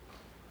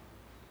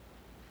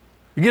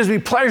 It gives me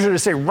pleasure to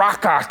say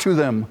raka to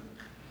them,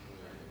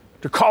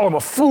 to call them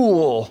a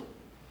fool.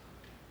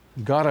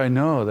 God, I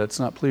know that's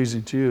not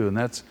pleasing to you,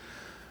 and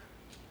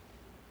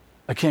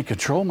I can't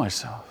control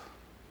myself.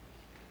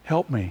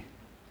 Help me.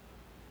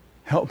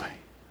 Help me.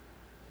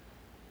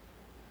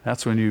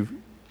 That's when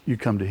you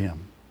come to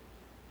Him.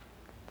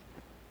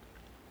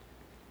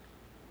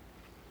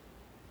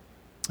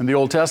 In the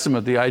Old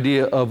Testament, the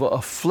idea of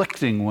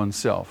afflicting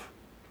oneself.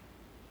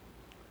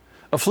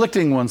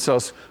 Afflicting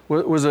oneself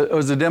was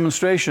a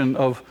demonstration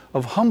of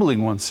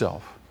humbling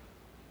oneself.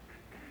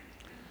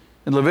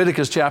 In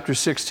Leviticus chapter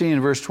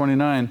 16, verse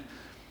 29,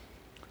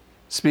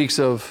 speaks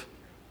of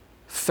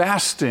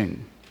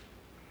fasting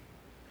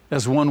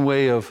as one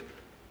way of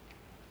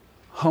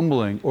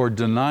humbling or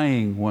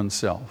denying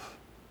oneself.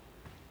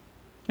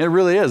 It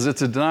really is.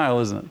 It's a denial,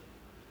 isn't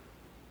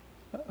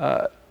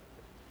it?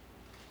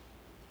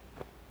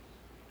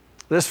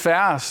 This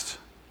fast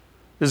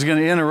is going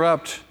to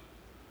interrupt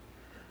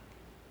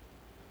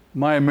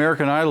my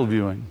American Idol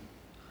viewing.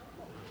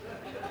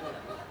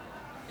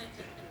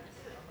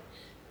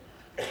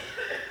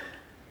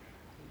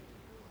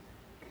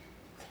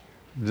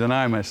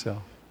 Deny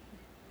myself.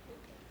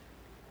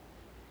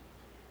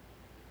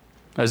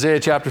 Isaiah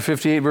chapter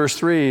 58, verse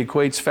 3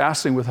 equates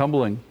fasting with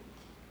humbling.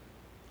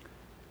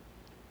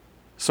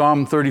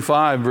 Psalm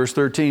 35, verse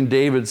 13,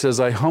 David says,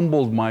 I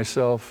humbled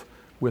myself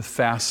with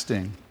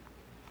fasting.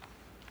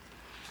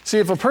 See,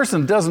 if a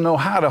person doesn't know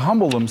how to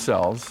humble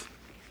themselves,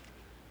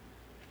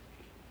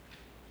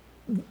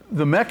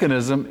 the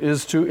mechanism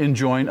is to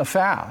enjoin a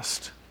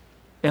fast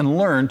and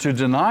learn to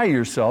deny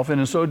yourself,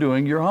 and in so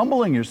doing, you're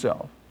humbling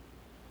yourself.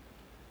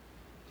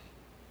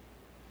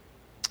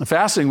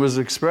 Fasting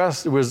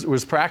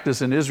was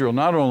practiced in Israel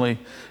not only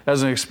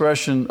as an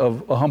expression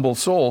of a humble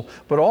soul,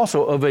 but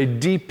also of a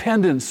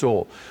dependent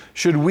soul.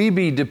 Should we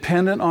be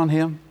dependent on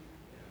Him?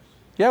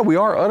 Yeah, we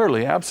are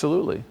utterly,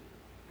 absolutely.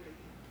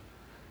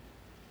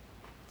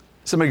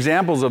 Some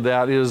examples of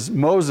that is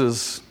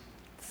Moses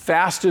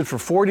fasted for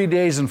 40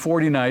 days and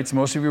 40 nights.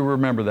 Most of you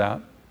remember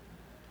that.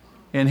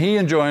 And he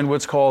enjoined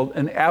what's called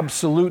an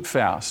absolute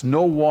fast.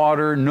 No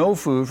water, no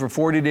food for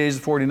 40 days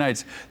and 40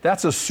 nights.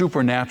 That's a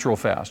supernatural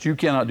fast. You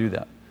cannot do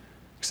that,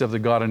 except that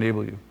God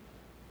enable you.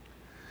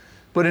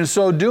 But in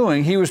so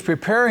doing, he was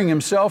preparing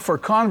himself for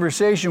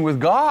conversation with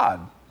God.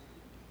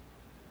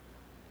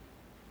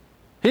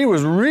 He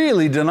was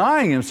really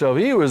denying himself.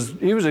 He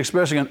was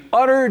expressing an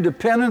utter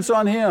dependence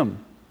on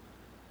Him.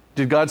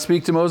 Did God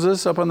speak to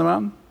Moses up on the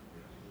mountain?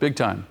 Big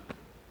time.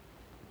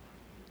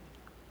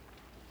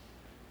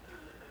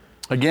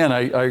 Again,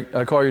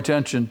 I call your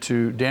attention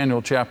to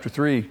Daniel chapter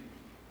 9,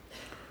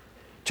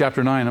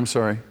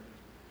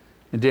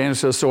 And Daniel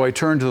says, so I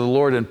turned to the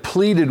Lord and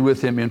pleaded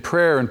with Him in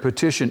prayer and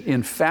petition,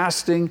 in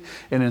fasting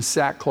and in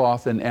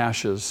sackcloth and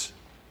ashes.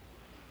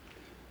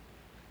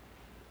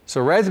 So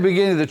right at the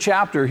beginning of the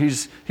chapter,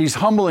 he's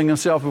humbling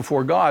himself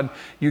before God.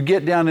 You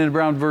get down in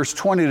around verse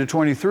 20 to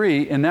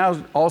 23, and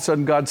now all of a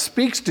sudden God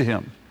speaks to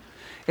him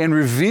and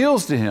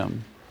reveals to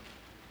him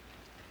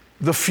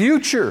the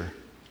future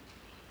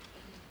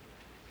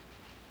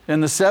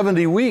and the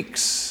 70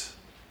 weeks.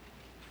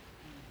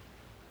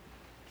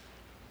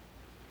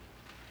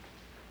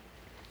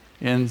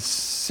 In 2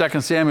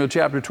 Samuel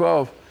chapter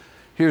 12,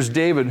 here's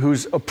David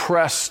who's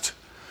oppressed.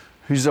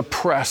 He's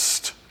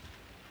oppressed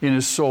in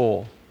his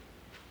soul.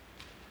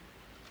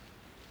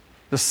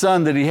 The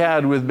son that he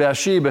had with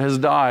Bathsheba has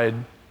died.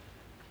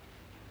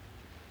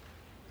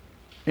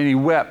 And he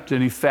wept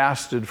and he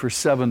fasted for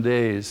 7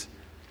 days.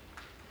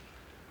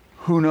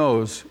 Who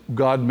knows?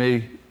 God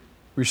may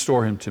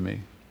restore him to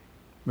me,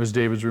 was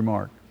David's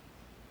remark.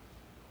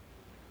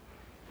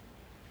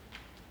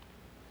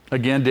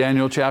 Again,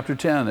 Daniel chapter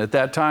 10. At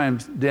that time,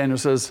 Daniel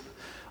says,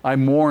 I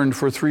mourned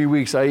for 3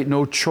 weeks. I ate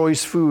no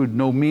choice food,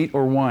 no meat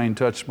or wine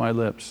touched my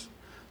lips.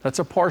 That's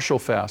a partial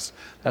fast.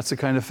 That's the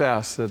kind of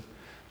fast that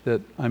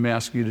I'm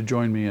asking you to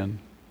join me in.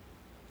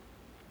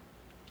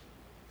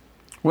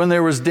 When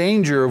there was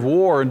danger of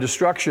war and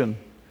destruction,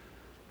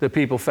 the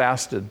people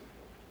fasted.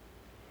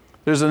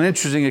 There's an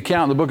interesting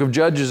account in the book of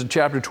Judges in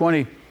chapter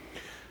 20.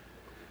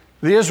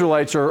 The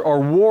Israelites are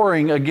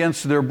warring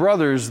against their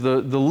brothers,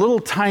 the little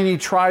tiny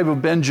tribe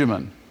of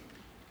Benjamin.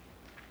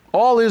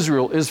 All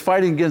Israel is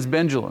fighting against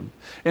Benjamin.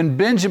 And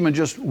Benjamin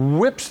just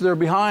whips their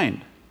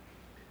behind.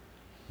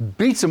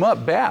 Beats them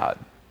up bad.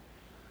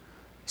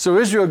 So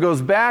Israel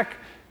goes back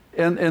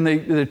and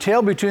they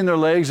tail between their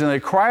legs and they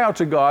cry out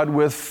to God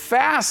with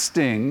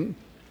fasting.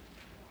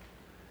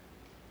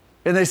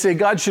 And they say,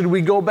 God, should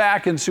we go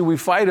back and should we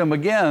fight them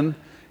again?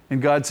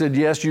 And God said,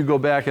 yes, you go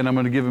back and I'm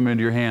going to give them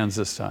into your hands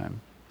this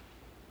time.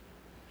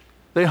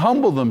 They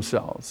humbled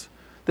themselves.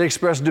 They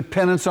expressed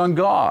dependence on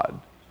God.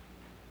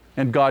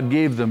 And God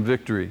gave them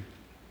victory.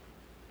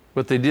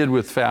 What they did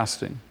with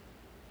fasting.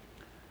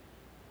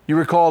 You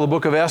recall the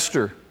book of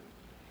Esther.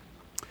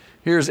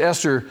 Here's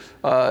Esther,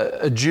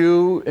 a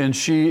Jew, and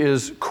she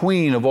is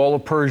queen of all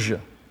of Persia.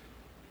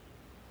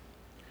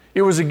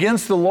 It was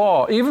against the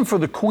law, even for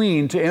the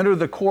queen, to enter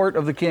the court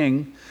of the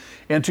king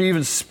and to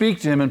even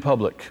speak to him in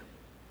public.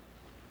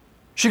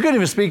 She couldn't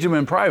even speak to him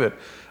in private.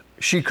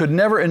 She could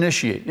never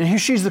initiate. And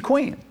she's the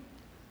queen.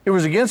 It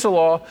was against the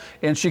law,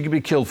 and she could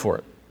be killed for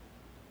it.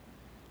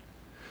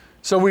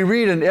 So we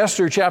read in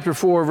Esther chapter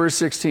 4, verse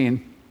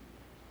 16,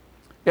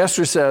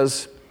 Esther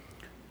says,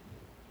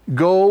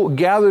 go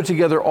gather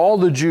together all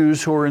the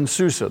Jews who are in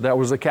Susa. That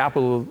was the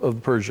capital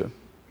of Persia.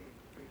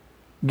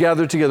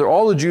 Gather together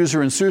all the Jews who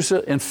are in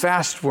Susa and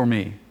fast for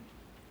me.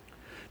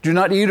 Do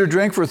not eat or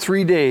drink for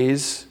 3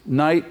 days,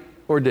 night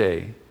or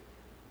day.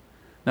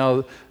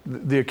 Now,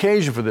 the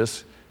occasion for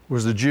this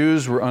was the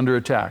Jews were under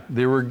attack.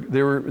 They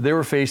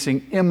were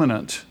facing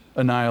imminent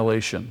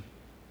annihilation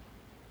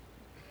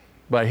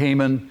by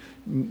Haman.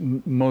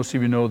 Most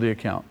of you know the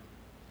account.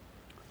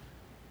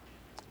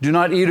 Do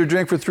not eat or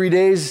drink for 3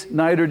 days,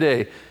 night or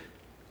day.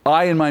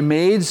 I and my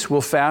maids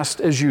will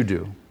fast as you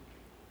do.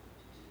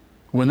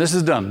 When this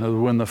is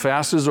done, when the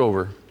fast is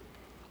over,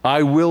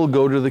 I will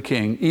go to the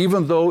king,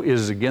 even though it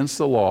is against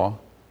the law.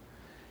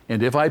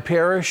 And if I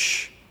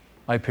perish,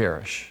 I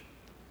perish.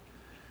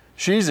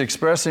 She's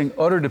expressing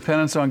utter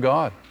dependence on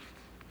God.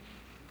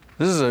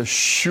 This is a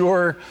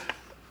sure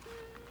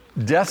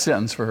death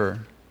sentence for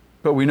her.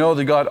 But we know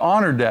that God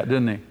honored that,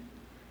 didn't he?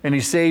 And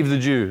he saved the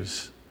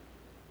Jews.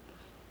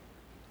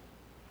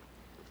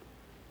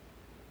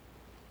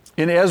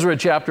 In Ezra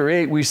chapter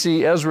 8, we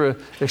see Ezra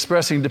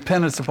expressing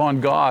dependence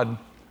upon God.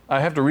 I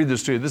have to read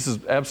this to you. This is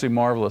absolutely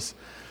marvelous.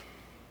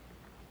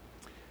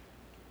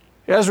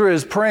 Ezra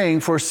is praying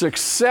for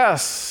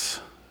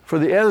success for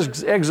the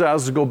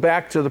exiles to go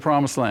back to the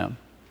promised land.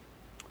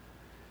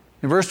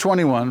 In verse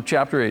 21,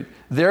 chapter 8,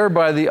 there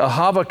by the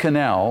Ahava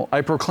Canal,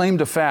 I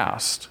proclaimed a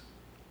fast,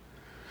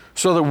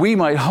 so that we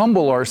might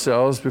humble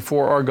ourselves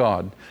before our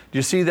God. Do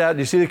you see that? Do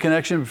you see the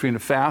connection between a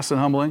fast and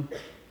humbling?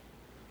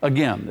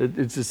 Again,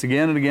 it's just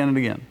again and again and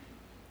again.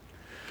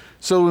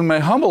 So we may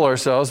humble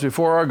ourselves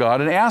before our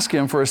God and ask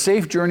him for a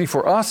safe journey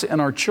for us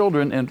and our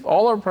children and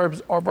all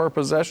of our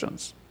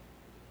possessions.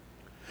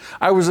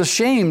 I was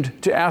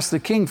ashamed to ask the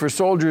king for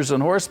soldiers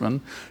and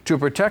horsemen to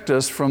protect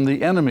us from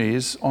the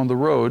enemies on the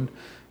road,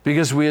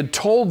 because we had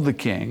told the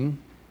king,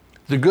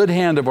 the good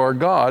hand of our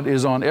God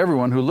is on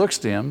everyone who looks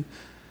to him,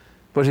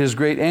 but his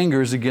great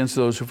anger is against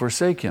those who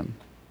forsake him.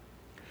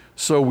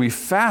 So we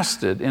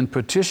fasted and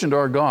petitioned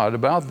our God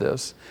about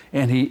this,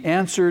 and he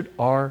answered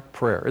our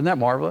prayer. Isn't that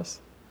marvelous?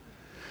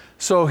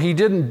 So he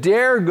didn't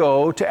dare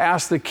go to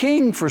ask the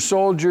king for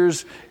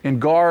soldiers and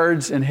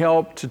guards and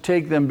help to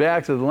take them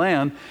back to the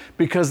land,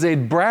 because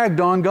they'd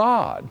bragged on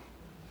God.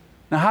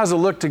 Now, how does it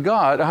look to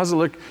God? How does it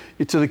look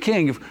to the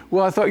king?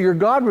 Well, I thought your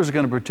God was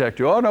going to protect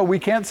you. Oh no, we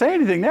can't say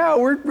anything now.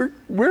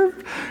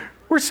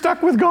 We're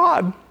stuck with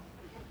God.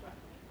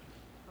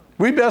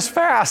 We best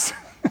fast.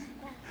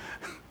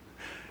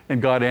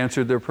 And God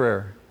answered their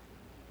prayer.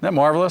 Isn't that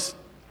marvelous?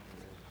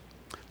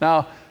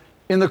 Now,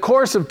 in the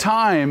course of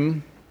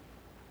time,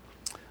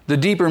 The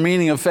deeper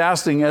meaning of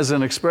fasting as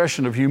an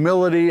expression of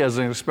humility, as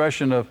an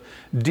expression of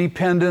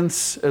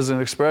dependence, as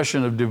an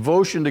expression of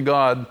devotion to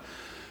God,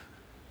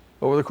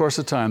 over the course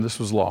of time, this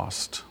was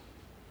lost.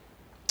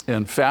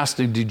 And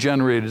fasting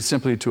degenerated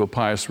simply to a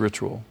pious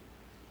ritual.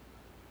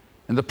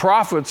 And the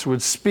prophets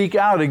would speak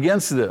out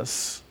against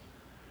this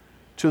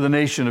to the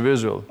nation of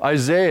Israel.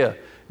 Isaiah,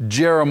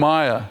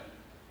 Jeremiah,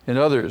 and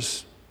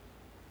others.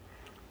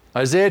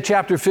 Isaiah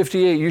chapter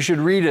 58, you should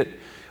read it.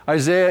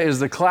 Isaiah is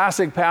the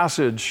classic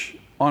passage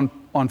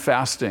on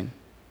fasting.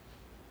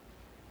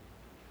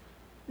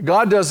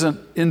 God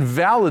doesn't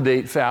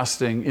invalidate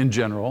fasting in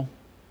general.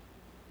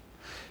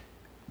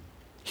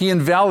 He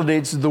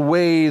invalidates the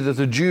way that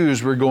the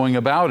Jews were going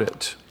about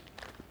it.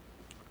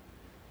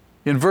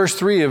 In verse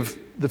 3 of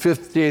the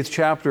 58th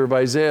chapter of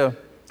Isaiah,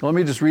 let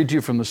me just read to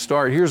you from the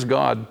start. Here's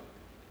God.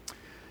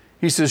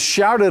 He says,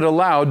 "Shout it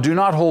aloud, do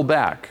not hold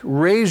back.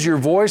 Raise your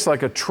voice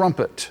like a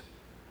trumpet.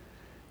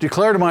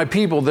 Declare to my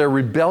people their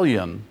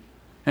rebellion,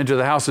 and to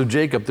the house of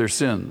Jacob their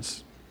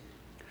sins.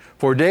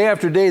 For day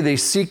after day they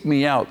seek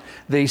me out.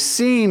 They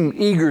seem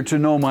eager to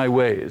know my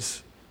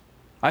ways."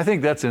 I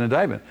think that's an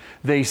indictment.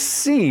 They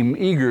seem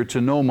eager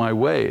to know my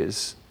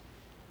ways.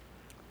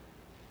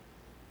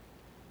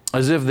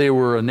 As if they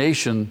were a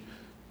nation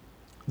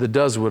that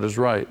does what is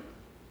right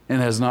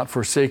and has not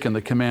forsaken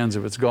the commands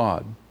of its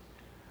God.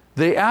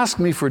 They ask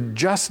me for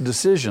just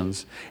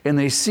decisions, and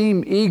they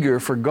seem eager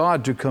for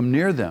God to come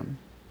near them.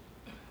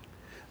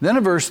 Then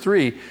in verse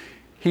 3,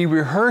 he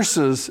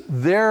rehearses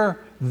their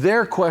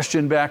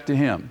question back to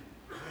him.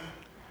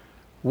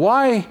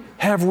 "Why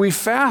have we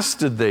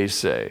fasted," they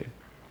say,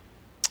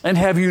 "and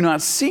have you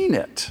not seen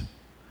it?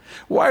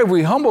 Why have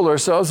we humbled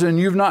ourselves and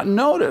you've not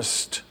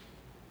noticed?"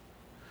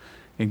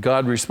 And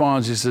God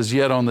responds, he says,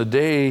 "Yet on the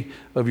day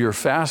of your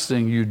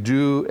fasting, you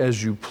do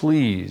as you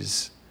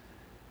please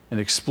and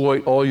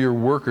exploit all your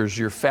workers.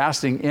 Your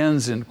fasting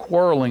ends in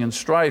quarreling and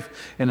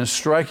strife and in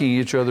striking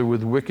each other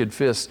with wicked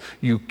fists.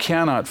 You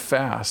cannot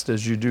fast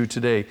as you do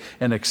today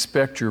and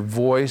expect your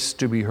voice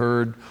to be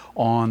heard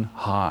on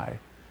high."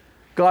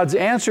 God's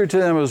answer to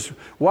them is,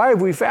 "Why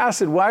have we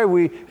fasted? Why have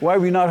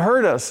we not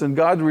heard us?" And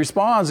God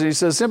responds, and he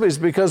says simply, "It's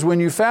because when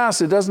you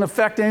fast, it doesn't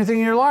affect anything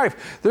in your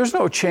life. There's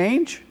no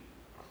change.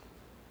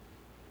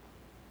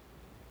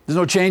 There's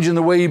no change in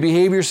the way you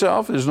behave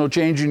yourself. There's no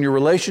change in your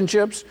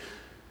relationships.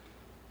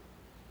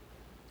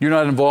 You're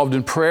not involved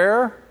in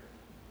prayer.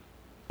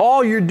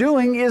 All you're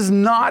doing is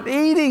not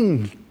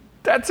eating.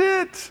 That's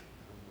it."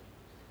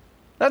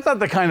 That's not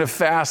the kind of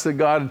fast that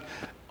God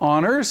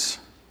honors.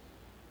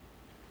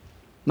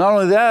 Not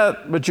only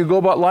that, but you go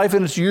about life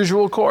in its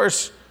usual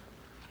course,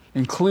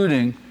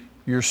 including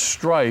your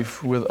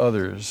strife with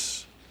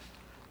others.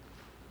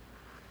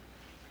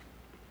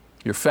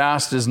 Your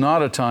fast is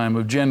not a time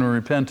of genuine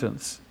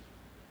repentance.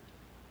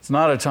 It's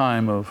not a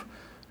time of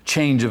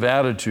change of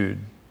attitude.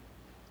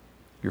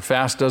 Your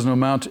fast doesn't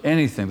amount to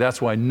anything. That's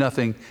why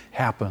nothing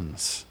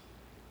happens.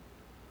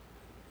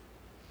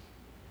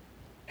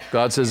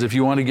 God says, if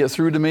you want to get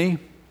through to me,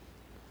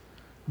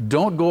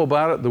 don't go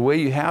about it the way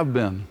you have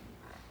been.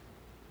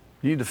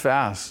 You need to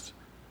fast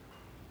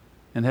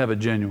and have it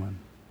genuine.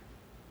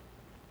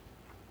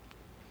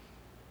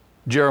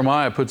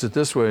 Jeremiah puts it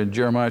this way in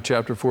Jeremiah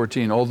chapter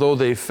 14. "Although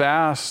they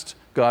fast,"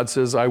 God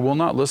says, "I will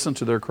not listen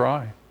to their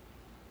cry.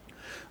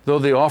 Though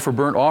they offer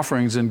burnt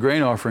offerings and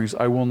grain offerings,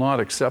 I will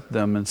not accept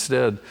them.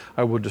 Instead,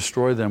 I will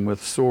destroy them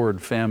with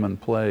sword, famine,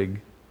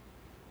 plague."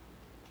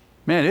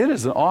 Man, it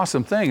is an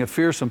awesome thing, a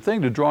fearsome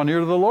thing to draw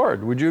near to the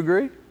Lord. Would you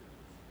agree?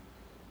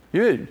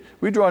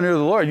 We draw near to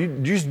the Lord. You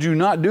just do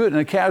not do it in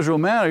a casual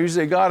manner. You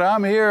say, "God,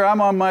 I'm here. I'm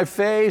on my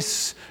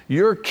face.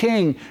 You're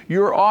King.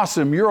 You're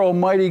awesome. You're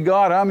Almighty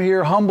God. I'm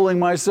here humbling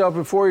myself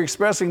before you,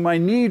 expressing my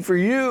need for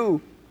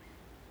you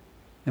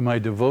and my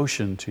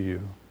devotion to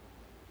you."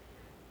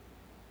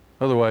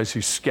 Otherwise, he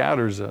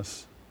scatters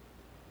us.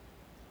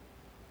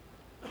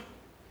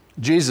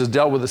 Jesus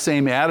dealt with the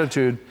same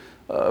attitude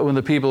when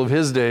the people of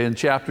his day in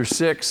chapter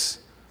 6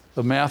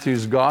 of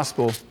Matthew's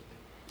gospel.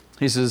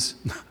 He says,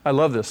 I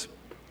love this.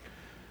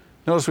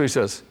 Notice what he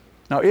says.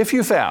 "Now, if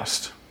you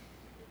fast,"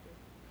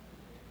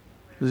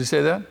 does he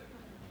say that?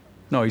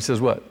 No, he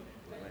says what?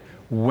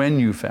 When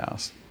you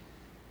fast.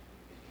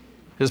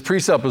 His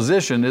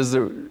presupposition is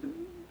that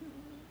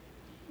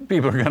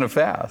people are going to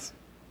fast.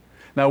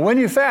 Now, when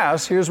you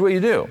fast, here's what you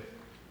do.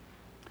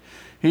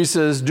 He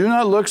says, "Do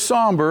not look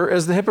somber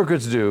as the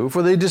hypocrites do,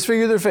 for they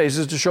disfigure their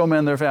faces to show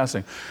men they're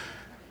fasting."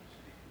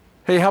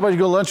 "Hey, how about you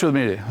go to lunch with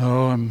me today?"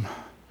 "Oh,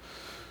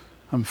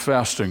 I'm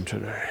fasting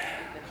today."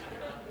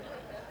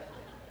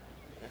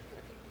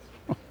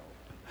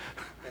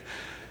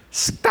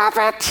 Stop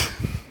it!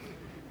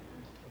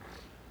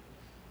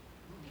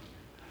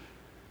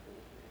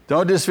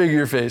 Don't disfigure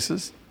your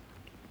faces.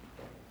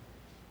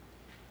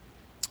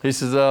 He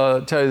says,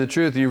 "I'll tell you the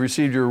truth, you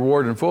received your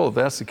reward in full if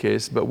that's the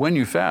case. But when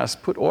you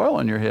fast, put oil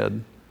on your head."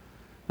 In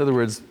other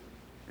words,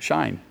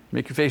 shine.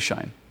 Make your face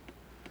shine.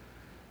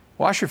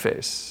 Wash your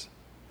face,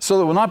 so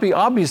that it will not be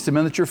obvious to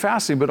men that you're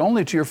fasting, but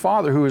only to your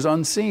Father who is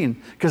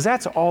unseen. Because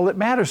that's all it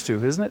matters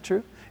to, isn't it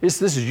true?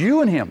 This is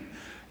you and Him.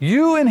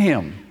 You and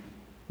Him.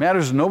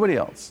 Matters to nobody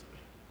else.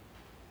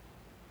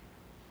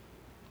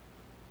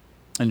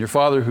 And your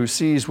Father who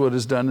sees what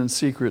is done in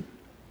secret,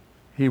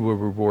 He will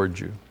reward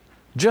you.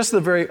 Just the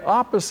very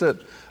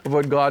opposite of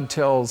what God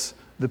tells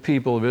the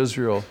people of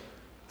Israel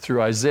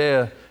through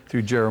Isaiah,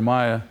 through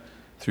Jeremiah,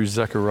 through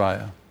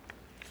Zechariah.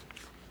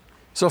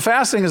 So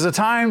fasting is a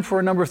time for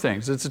a number of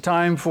things. It's a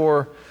time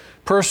for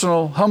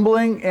personal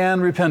humbling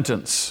and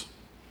repentance.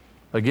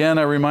 Again,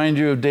 I remind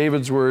you of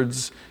David's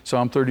words,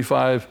 Psalm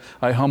 35,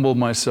 I humble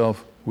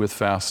myself with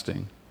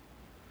fasting.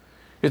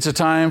 It's a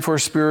time for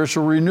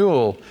spiritual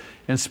renewal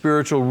and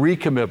spiritual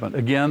recommitment.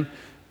 Again,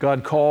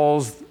 God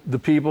calls the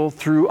people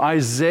through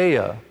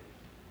Isaiah.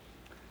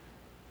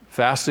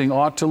 Fasting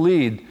ought to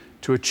lead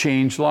to a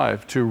changed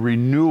life, to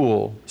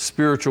renewal,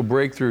 spiritual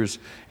breakthroughs,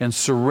 and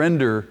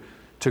surrender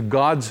to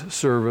God's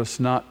service,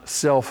 not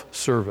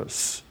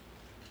self-service.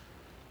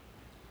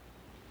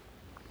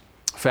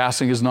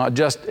 Fasting is not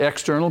just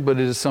external, but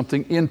it is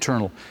something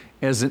internal.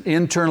 As an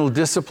internal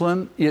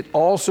discipline, it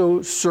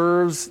also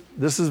serves,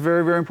 this is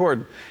very, very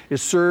important, it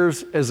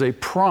serves as a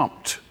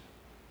prompt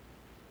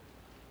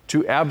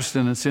to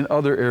abstinence in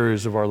other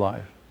areas of our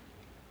life,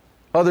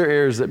 other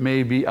areas that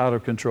may be out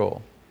of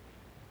control.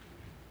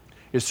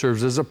 It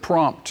serves as a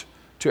prompt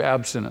to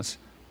abstinence.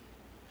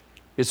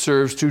 It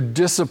serves to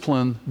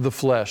discipline the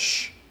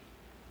flesh.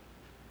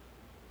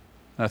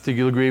 I think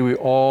you'll agree we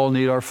all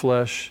need our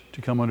flesh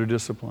to come under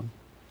discipline,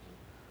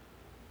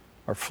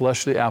 our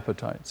fleshly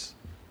appetites.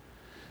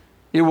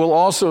 It will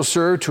also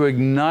serve to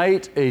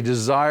ignite a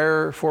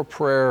desire for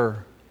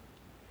prayer.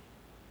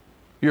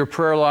 Your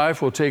prayer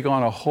life will take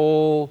on a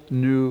whole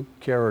new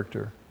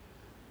character.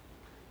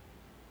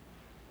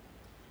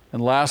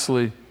 And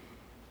lastly,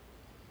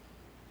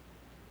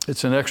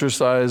 it's an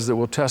exercise that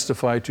will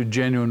testify to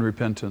genuine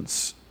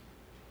repentance.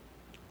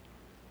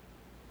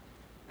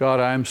 God,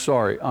 I am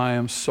sorry. I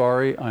am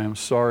sorry. I am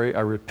sorry.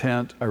 I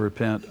repent. I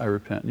repent. I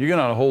repent. You get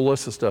on a whole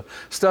list of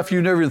stuff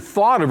you never even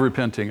thought of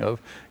repenting of.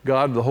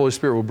 God, the Holy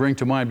Spirit will bring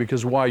to mind,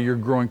 because why? You're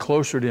growing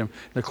closer to Him.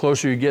 The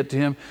closer you get to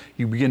Him,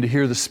 you begin to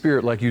hear the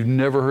Spirit like you've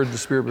never heard the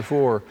Spirit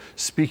before,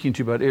 speaking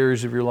to you about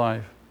areas of your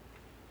life.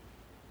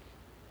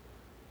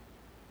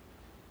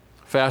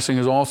 Fasting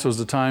is also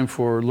the time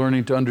for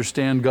learning to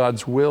understand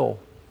God's will.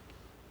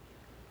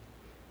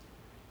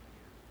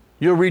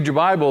 You'll read your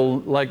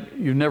Bible like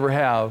you never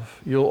have.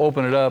 You'll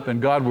open it up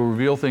and God will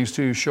reveal things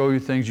to you, show you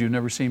things you've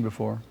never seen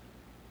before.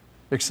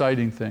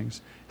 Exciting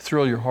things.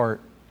 Thrill your heart.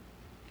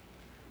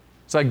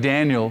 It's like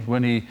Daniel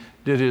when he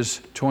did his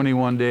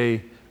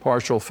 21-day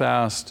partial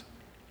fast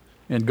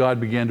and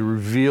God began to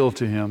reveal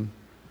to him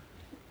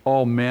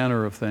all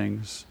manner of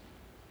things.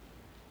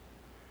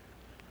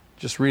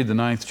 Just read the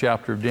 9th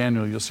chapter of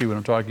Daniel, you'll see what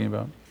I'm talking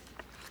about.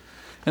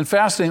 And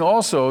fasting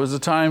also is a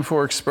time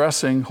for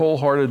expressing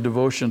wholehearted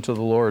devotion to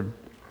the Lord.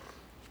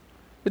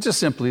 It's just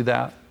simply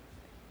that.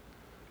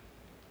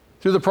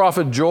 Through the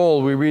prophet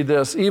Joel, we read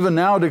this, even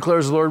now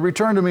declares the Lord,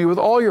 return to me with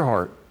all your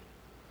heart,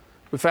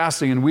 with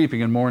fasting and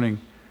weeping and mourning.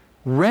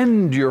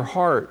 Rend your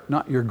heart,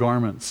 not your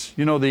garments.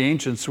 You know, the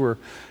ancients were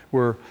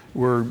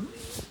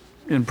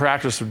in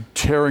practice of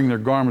tearing their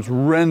garments,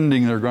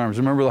 rending their garments.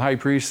 Remember the high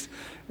priest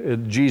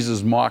at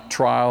Jesus' mock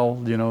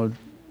trial, you know,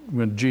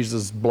 when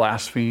Jesus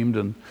blasphemed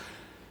and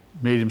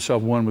made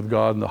himself one with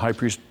God, and the high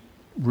priest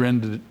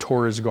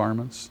tore his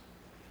garments.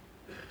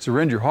 So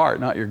rend your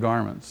heart, not your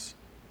garments.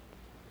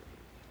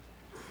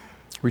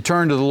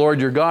 Return to the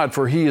Lord your God,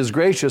 for He is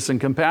gracious and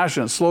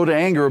compassionate, slow to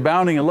anger,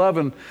 abounding in love,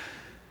 and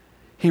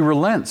He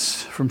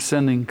relents from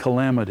sending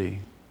calamity.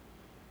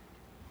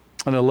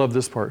 And I love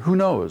this part. Who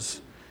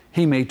knows?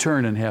 He may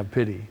turn and have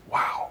pity.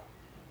 Wow.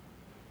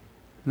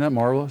 Isn't that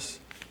marvelous?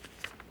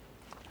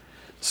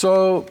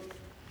 So,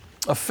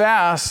 a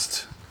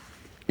fast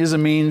is a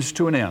means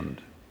to an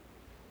end.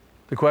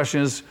 The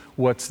question is,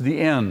 what's the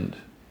end?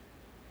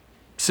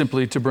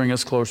 Simply to bring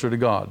us closer to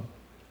God,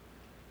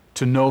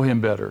 to know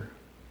Him better,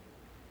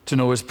 to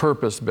know His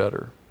purpose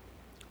better,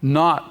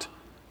 not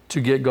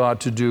to get God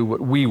to do what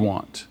we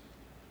want.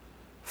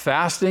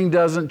 Fasting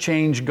doesn't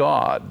change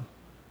God.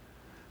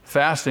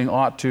 Fasting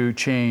ought to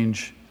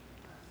change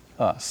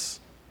us.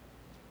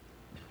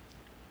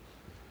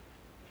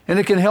 And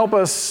it can help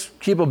us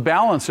keep a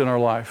balance in our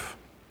life.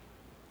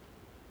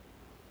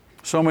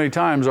 So many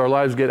times our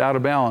lives get out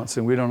of balance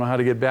and we don't know how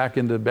to get back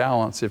into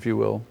balance, if you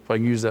will, if I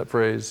can use that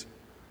phrase.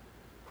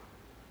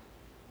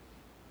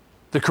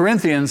 The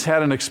Corinthians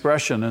had an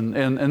expression,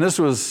 and this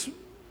was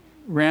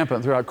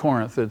rampant throughout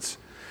Corinth.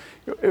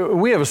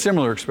 We have a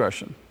similar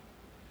expression.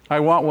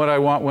 I want what I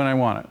want when I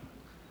want it.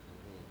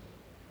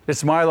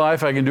 It's my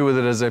life, I can do with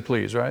it as I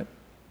please, right?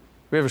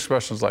 We have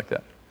expressions like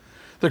that.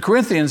 The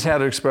Corinthians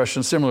had an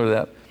expression similar to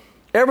that.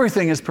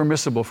 Everything is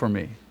permissible for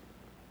me.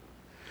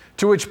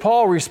 To which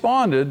Paul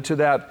responded to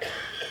that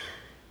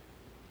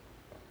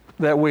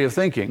way of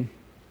thinking.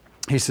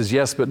 He says,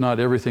 yes, but not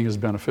everything is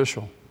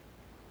beneficial.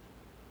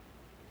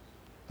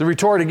 The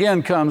retort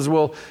again comes,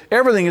 well,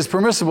 everything is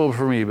permissible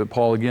for me, but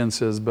Paul again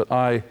says, but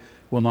I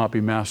will not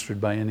be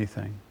mastered by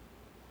anything.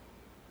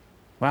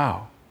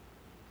 Wow.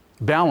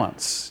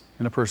 balance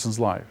in a person's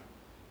life.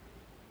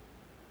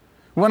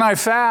 When I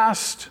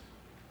fast,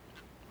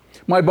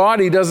 my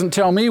body doesn't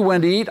tell me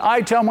when to eat.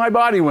 I tell my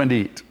body when to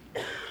eat.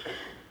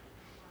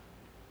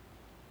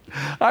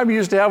 I'm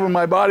used to having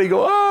my body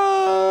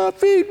go,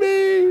 feed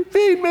me,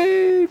 feed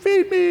me,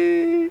 feed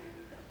me.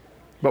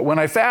 But when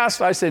I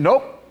fast, I say,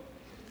 nope.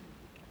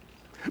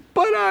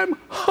 But I'm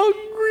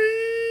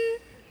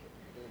hungry.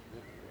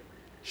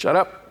 Shut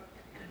up.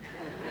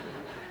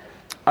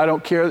 I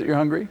don't care that you're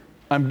hungry.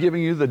 I'm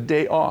giving you the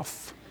day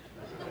off.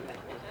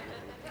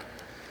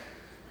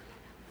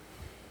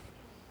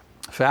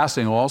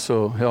 Fasting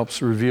also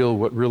helps reveal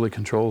what really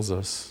controls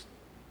us.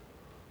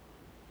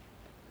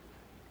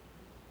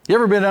 You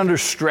ever been under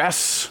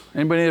stress?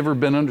 Anybody ever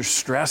been under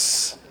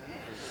stress?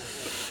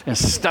 And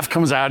stuff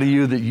comes out of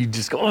you that you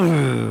just go,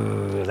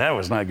 oh, that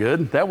was not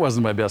good. That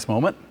wasn't my best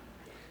moment.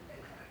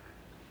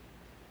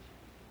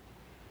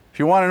 If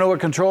you want to know what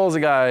controls a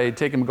guy,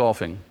 take him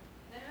golfing.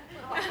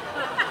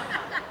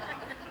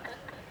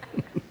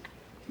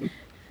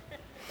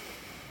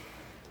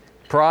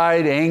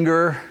 Pride,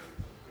 anger,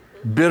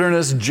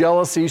 bitterness,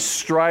 jealousy,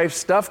 strife,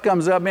 stuff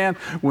comes up, man.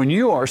 When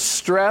you are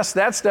stressed,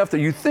 that stuff that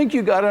you think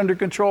you got under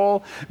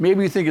control,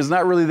 maybe you think is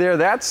not really there,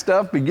 that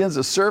stuff begins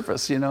to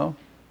surface, you know.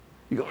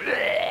 You go,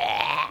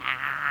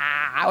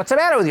 what's the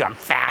matter with you? I'm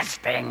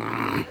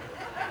fasting.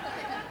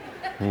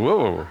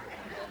 Whoa.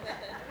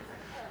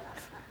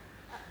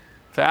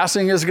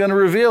 Fasting is going to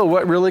reveal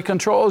what really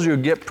controls you.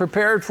 Get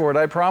prepared for it,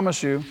 I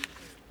promise you.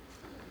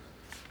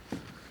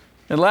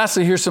 And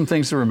lastly, here's some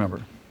things to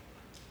remember.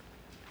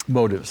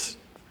 Motives.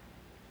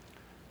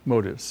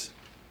 Motives.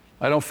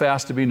 I don't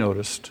fast to be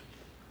noticed.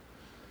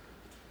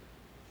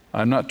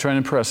 I'm not trying to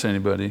impress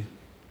anybody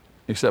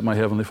except my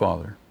Heavenly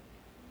Father.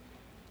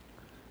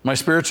 My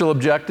spiritual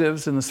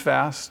objectives in this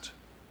fast,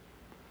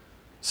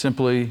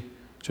 simply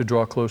to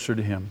draw closer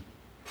to Him.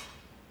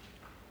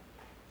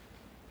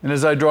 And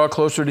as I draw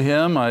closer to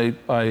Him,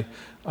 I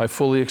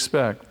fully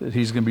expect that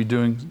He's going to be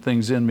doing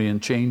things in me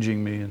and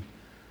changing me. And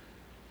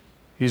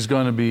He's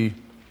going to be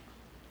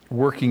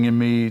working in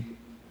me,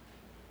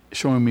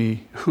 showing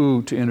me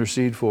who to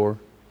intercede for.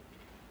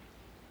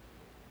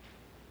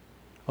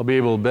 I'll be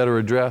able to better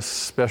address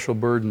special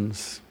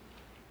burdens,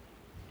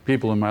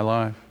 people in my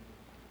life.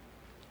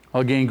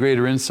 I'll gain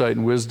greater insight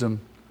and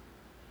wisdom,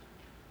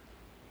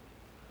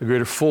 a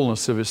greater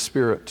fullness of His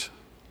Spirit,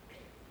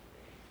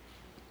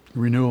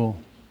 renewal.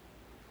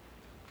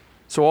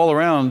 So all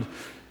around,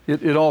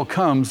 it all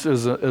comes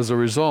as a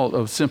result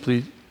of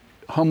simply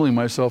humbling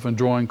myself and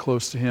drawing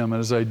close to Him. And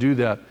as I do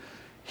that,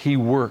 He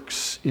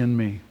works in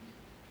me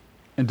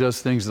and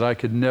does things that I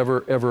could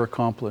never, ever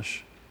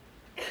accomplish.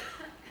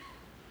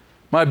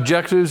 My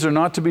objectives are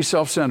not to be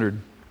self-centered.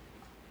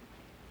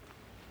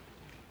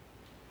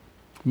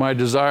 My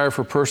desire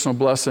for personal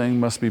blessing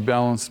must be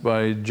balanced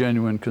by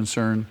genuine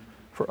concern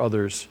for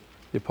others.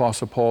 The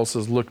Apostle Paul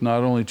says, look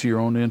not only to your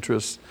own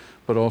interests,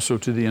 but also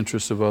to the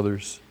interests of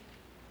others.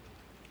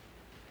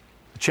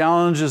 The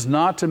challenge is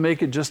not to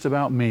make it just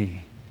about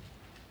me.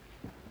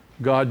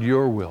 God,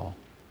 your will.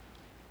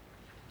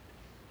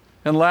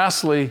 And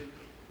lastly,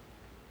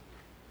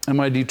 am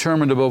I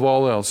determined above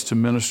all else to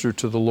minister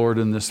to the Lord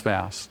in this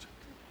fast?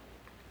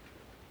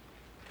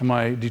 Am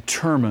I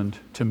determined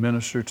to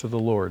minister to the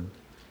Lord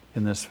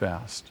in this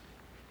fast?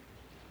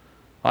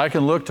 I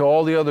can look to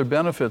all the other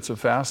benefits of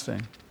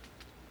fasting,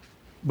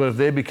 but if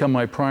they become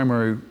my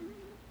primary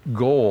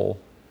goal,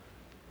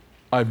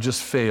 I've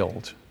just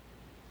failed.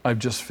 I've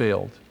just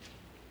failed.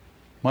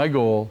 My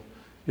goal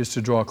is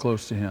to draw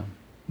close to Him.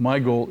 My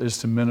goal is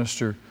to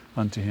minister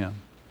unto Him.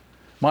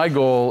 My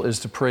goal is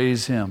to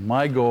praise Him.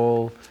 My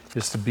goal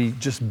is to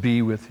just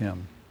be with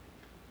Him.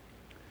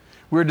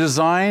 We're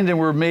designed and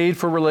we're made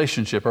for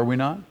relationship, are we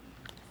not?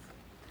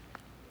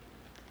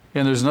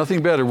 And there's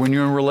nothing better when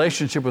you're in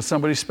relationship with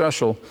somebody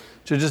special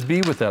to just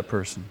be with that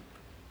person.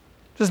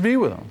 Just be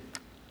with them.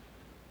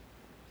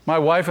 My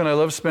wife and I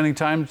love spending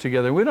time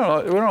together. We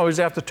don't always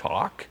have to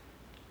talk.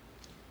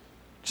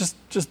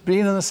 Just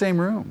being in the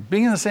same room,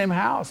 being in the same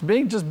house,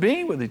 just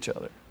being with each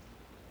other.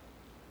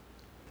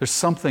 There's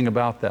something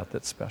about that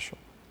that's special.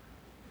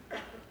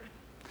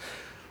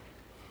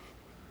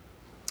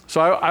 So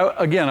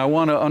I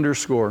want to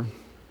underscore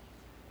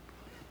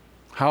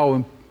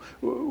how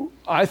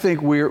I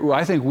think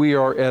we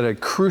are at a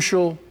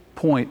crucial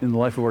point in the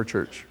life of our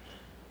church.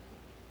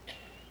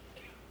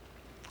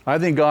 I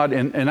think God,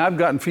 and I've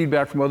gotten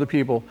feedback from other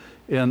people,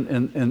 and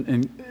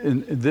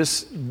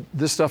this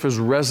stuff is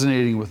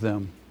resonating with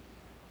them.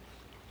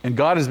 And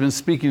God has been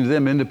speaking to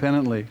them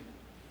independently.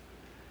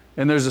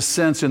 And there's a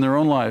sense in their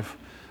own life,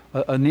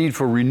 a need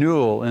for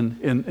renewal,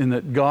 and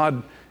that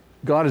God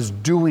is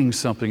doing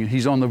something.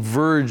 He's on the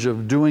verge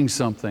of doing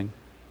something.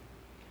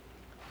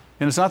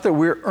 And it's not that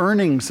we're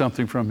earning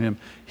something from Him.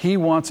 He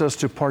wants us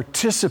to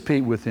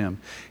participate with Him.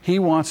 He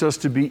wants us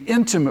to be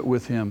intimate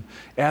with Him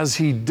as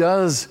He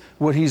does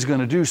what He's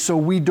going to do so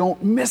we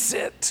don't miss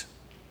it.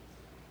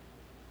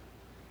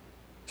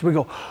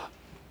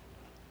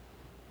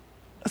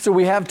 So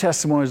we have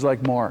testimonies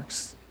like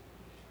Mark's.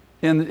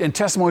 and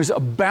testimonies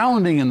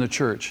abounding in the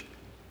church.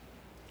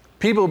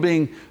 People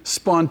being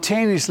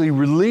spontaneously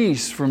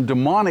released from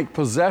demonic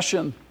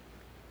possession.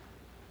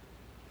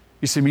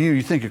 You say,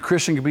 you think a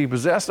Christian can be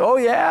possessed? Oh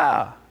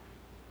yeah.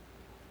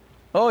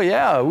 Oh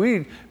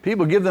yeah,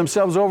 people give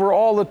themselves over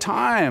all the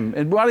time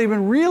and without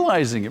even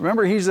realizing it.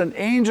 Remember, he's an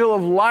angel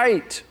of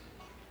light.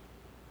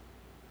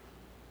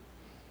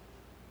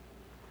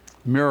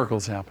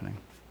 Miracles happening.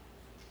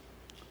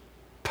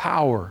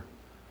 Power.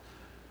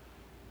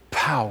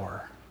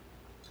 Power.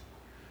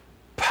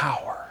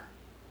 Power.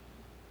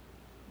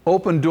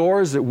 Open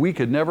doors that we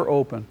could never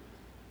open.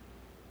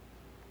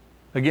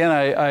 Again,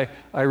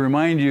 I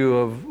remind you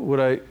of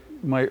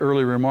my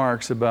early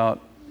remarks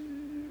about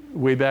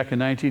way back in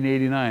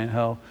 1989,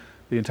 how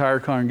the entire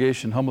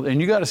congregation humbled.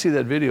 And you got to see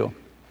that video,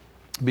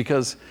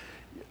 because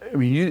I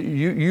mean,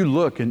 you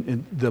look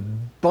and the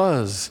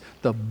buzz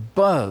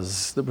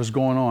that was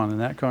going on in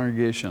that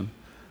congregation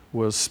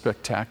was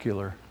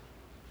spectacular.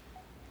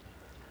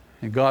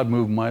 And God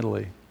moved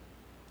mightily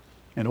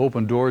and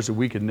opened doors that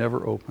we could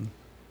never open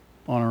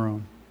on our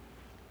own.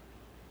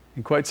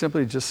 And quite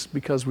simply, just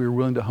because we were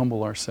willing to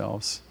humble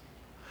ourselves.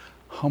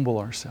 Humble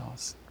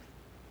ourselves.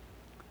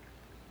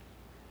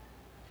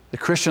 The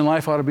Christian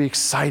life ought to be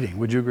exciting.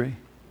 Would you agree?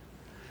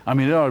 I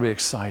mean, it ought to be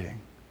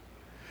exciting.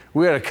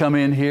 We ought to come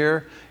in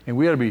here and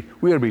we ought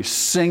to be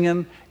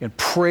singing and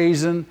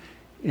praising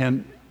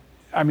and,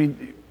 I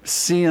mean,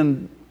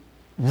 seeing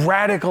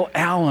Radical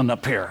Allen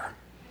up here.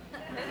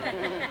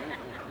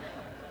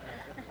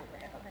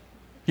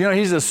 You know,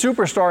 he's a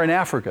superstar in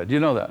Africa. Do you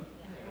know that?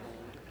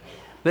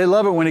 They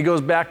love it when he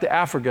goes back to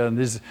Africa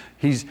and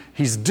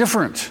he's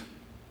different.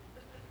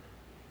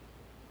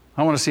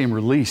 I want to see him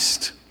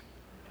released,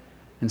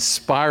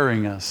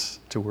 inspiring us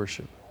to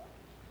worship.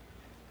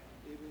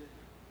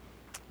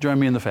 Join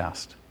me in the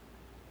fast.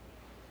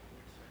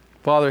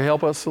 Father,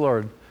 help us,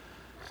 Lord,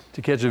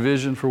 to catch a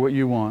vision for what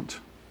you want.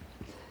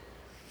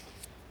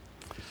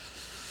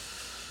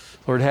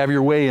 Lord, have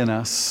your way in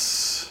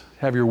us.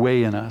 Have your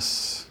way in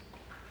us.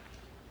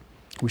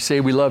 We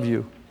say we love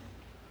you.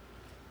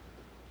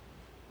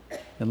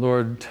 And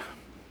Lord,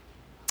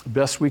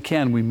 best we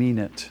can, we mean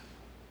it.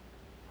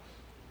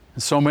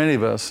 And so many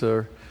of us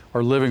are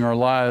living our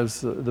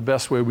lives the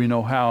best way we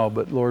know how,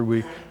 but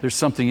Lord, there's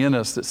something in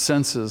us that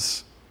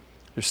senses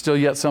there's still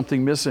yet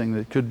something missing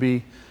that could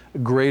be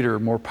greater,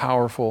 more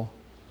powerful,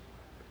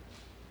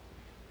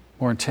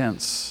 more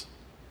intense.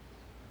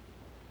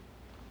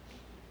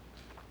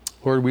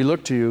 Lord, we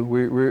look to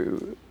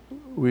you.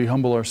 We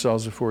humble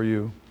ourselves before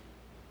you.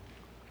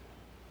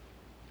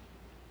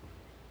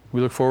 We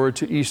look forward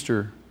to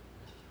Easter,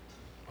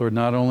 Lord,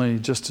 not only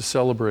just to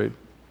celebrate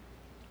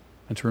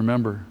and to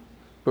remember,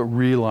 but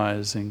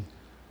realizing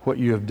what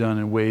you have done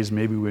in ways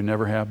maybe we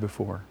never have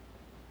before.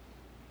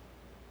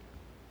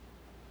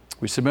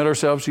 We submit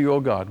ourselves to you, O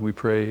God. We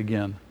pray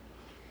again,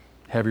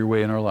 have your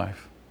way in our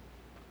life.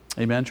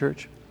 Amen,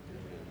 church?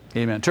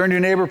 Amen. Turn to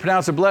your neighbor,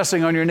 pronounce a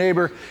blessing on your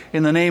neighbor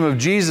in the name of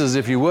Jesus,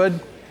 if you would.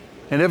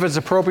 And if it's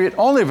appropriate,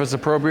 only if it's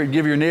appropriate,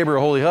 give your neighbor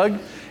a holy hug,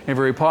 and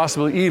very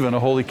possibly even a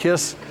holy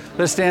kiss.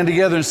 Let's stand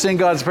together and sing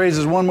God's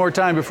praises one more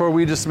time before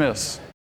we dismiss.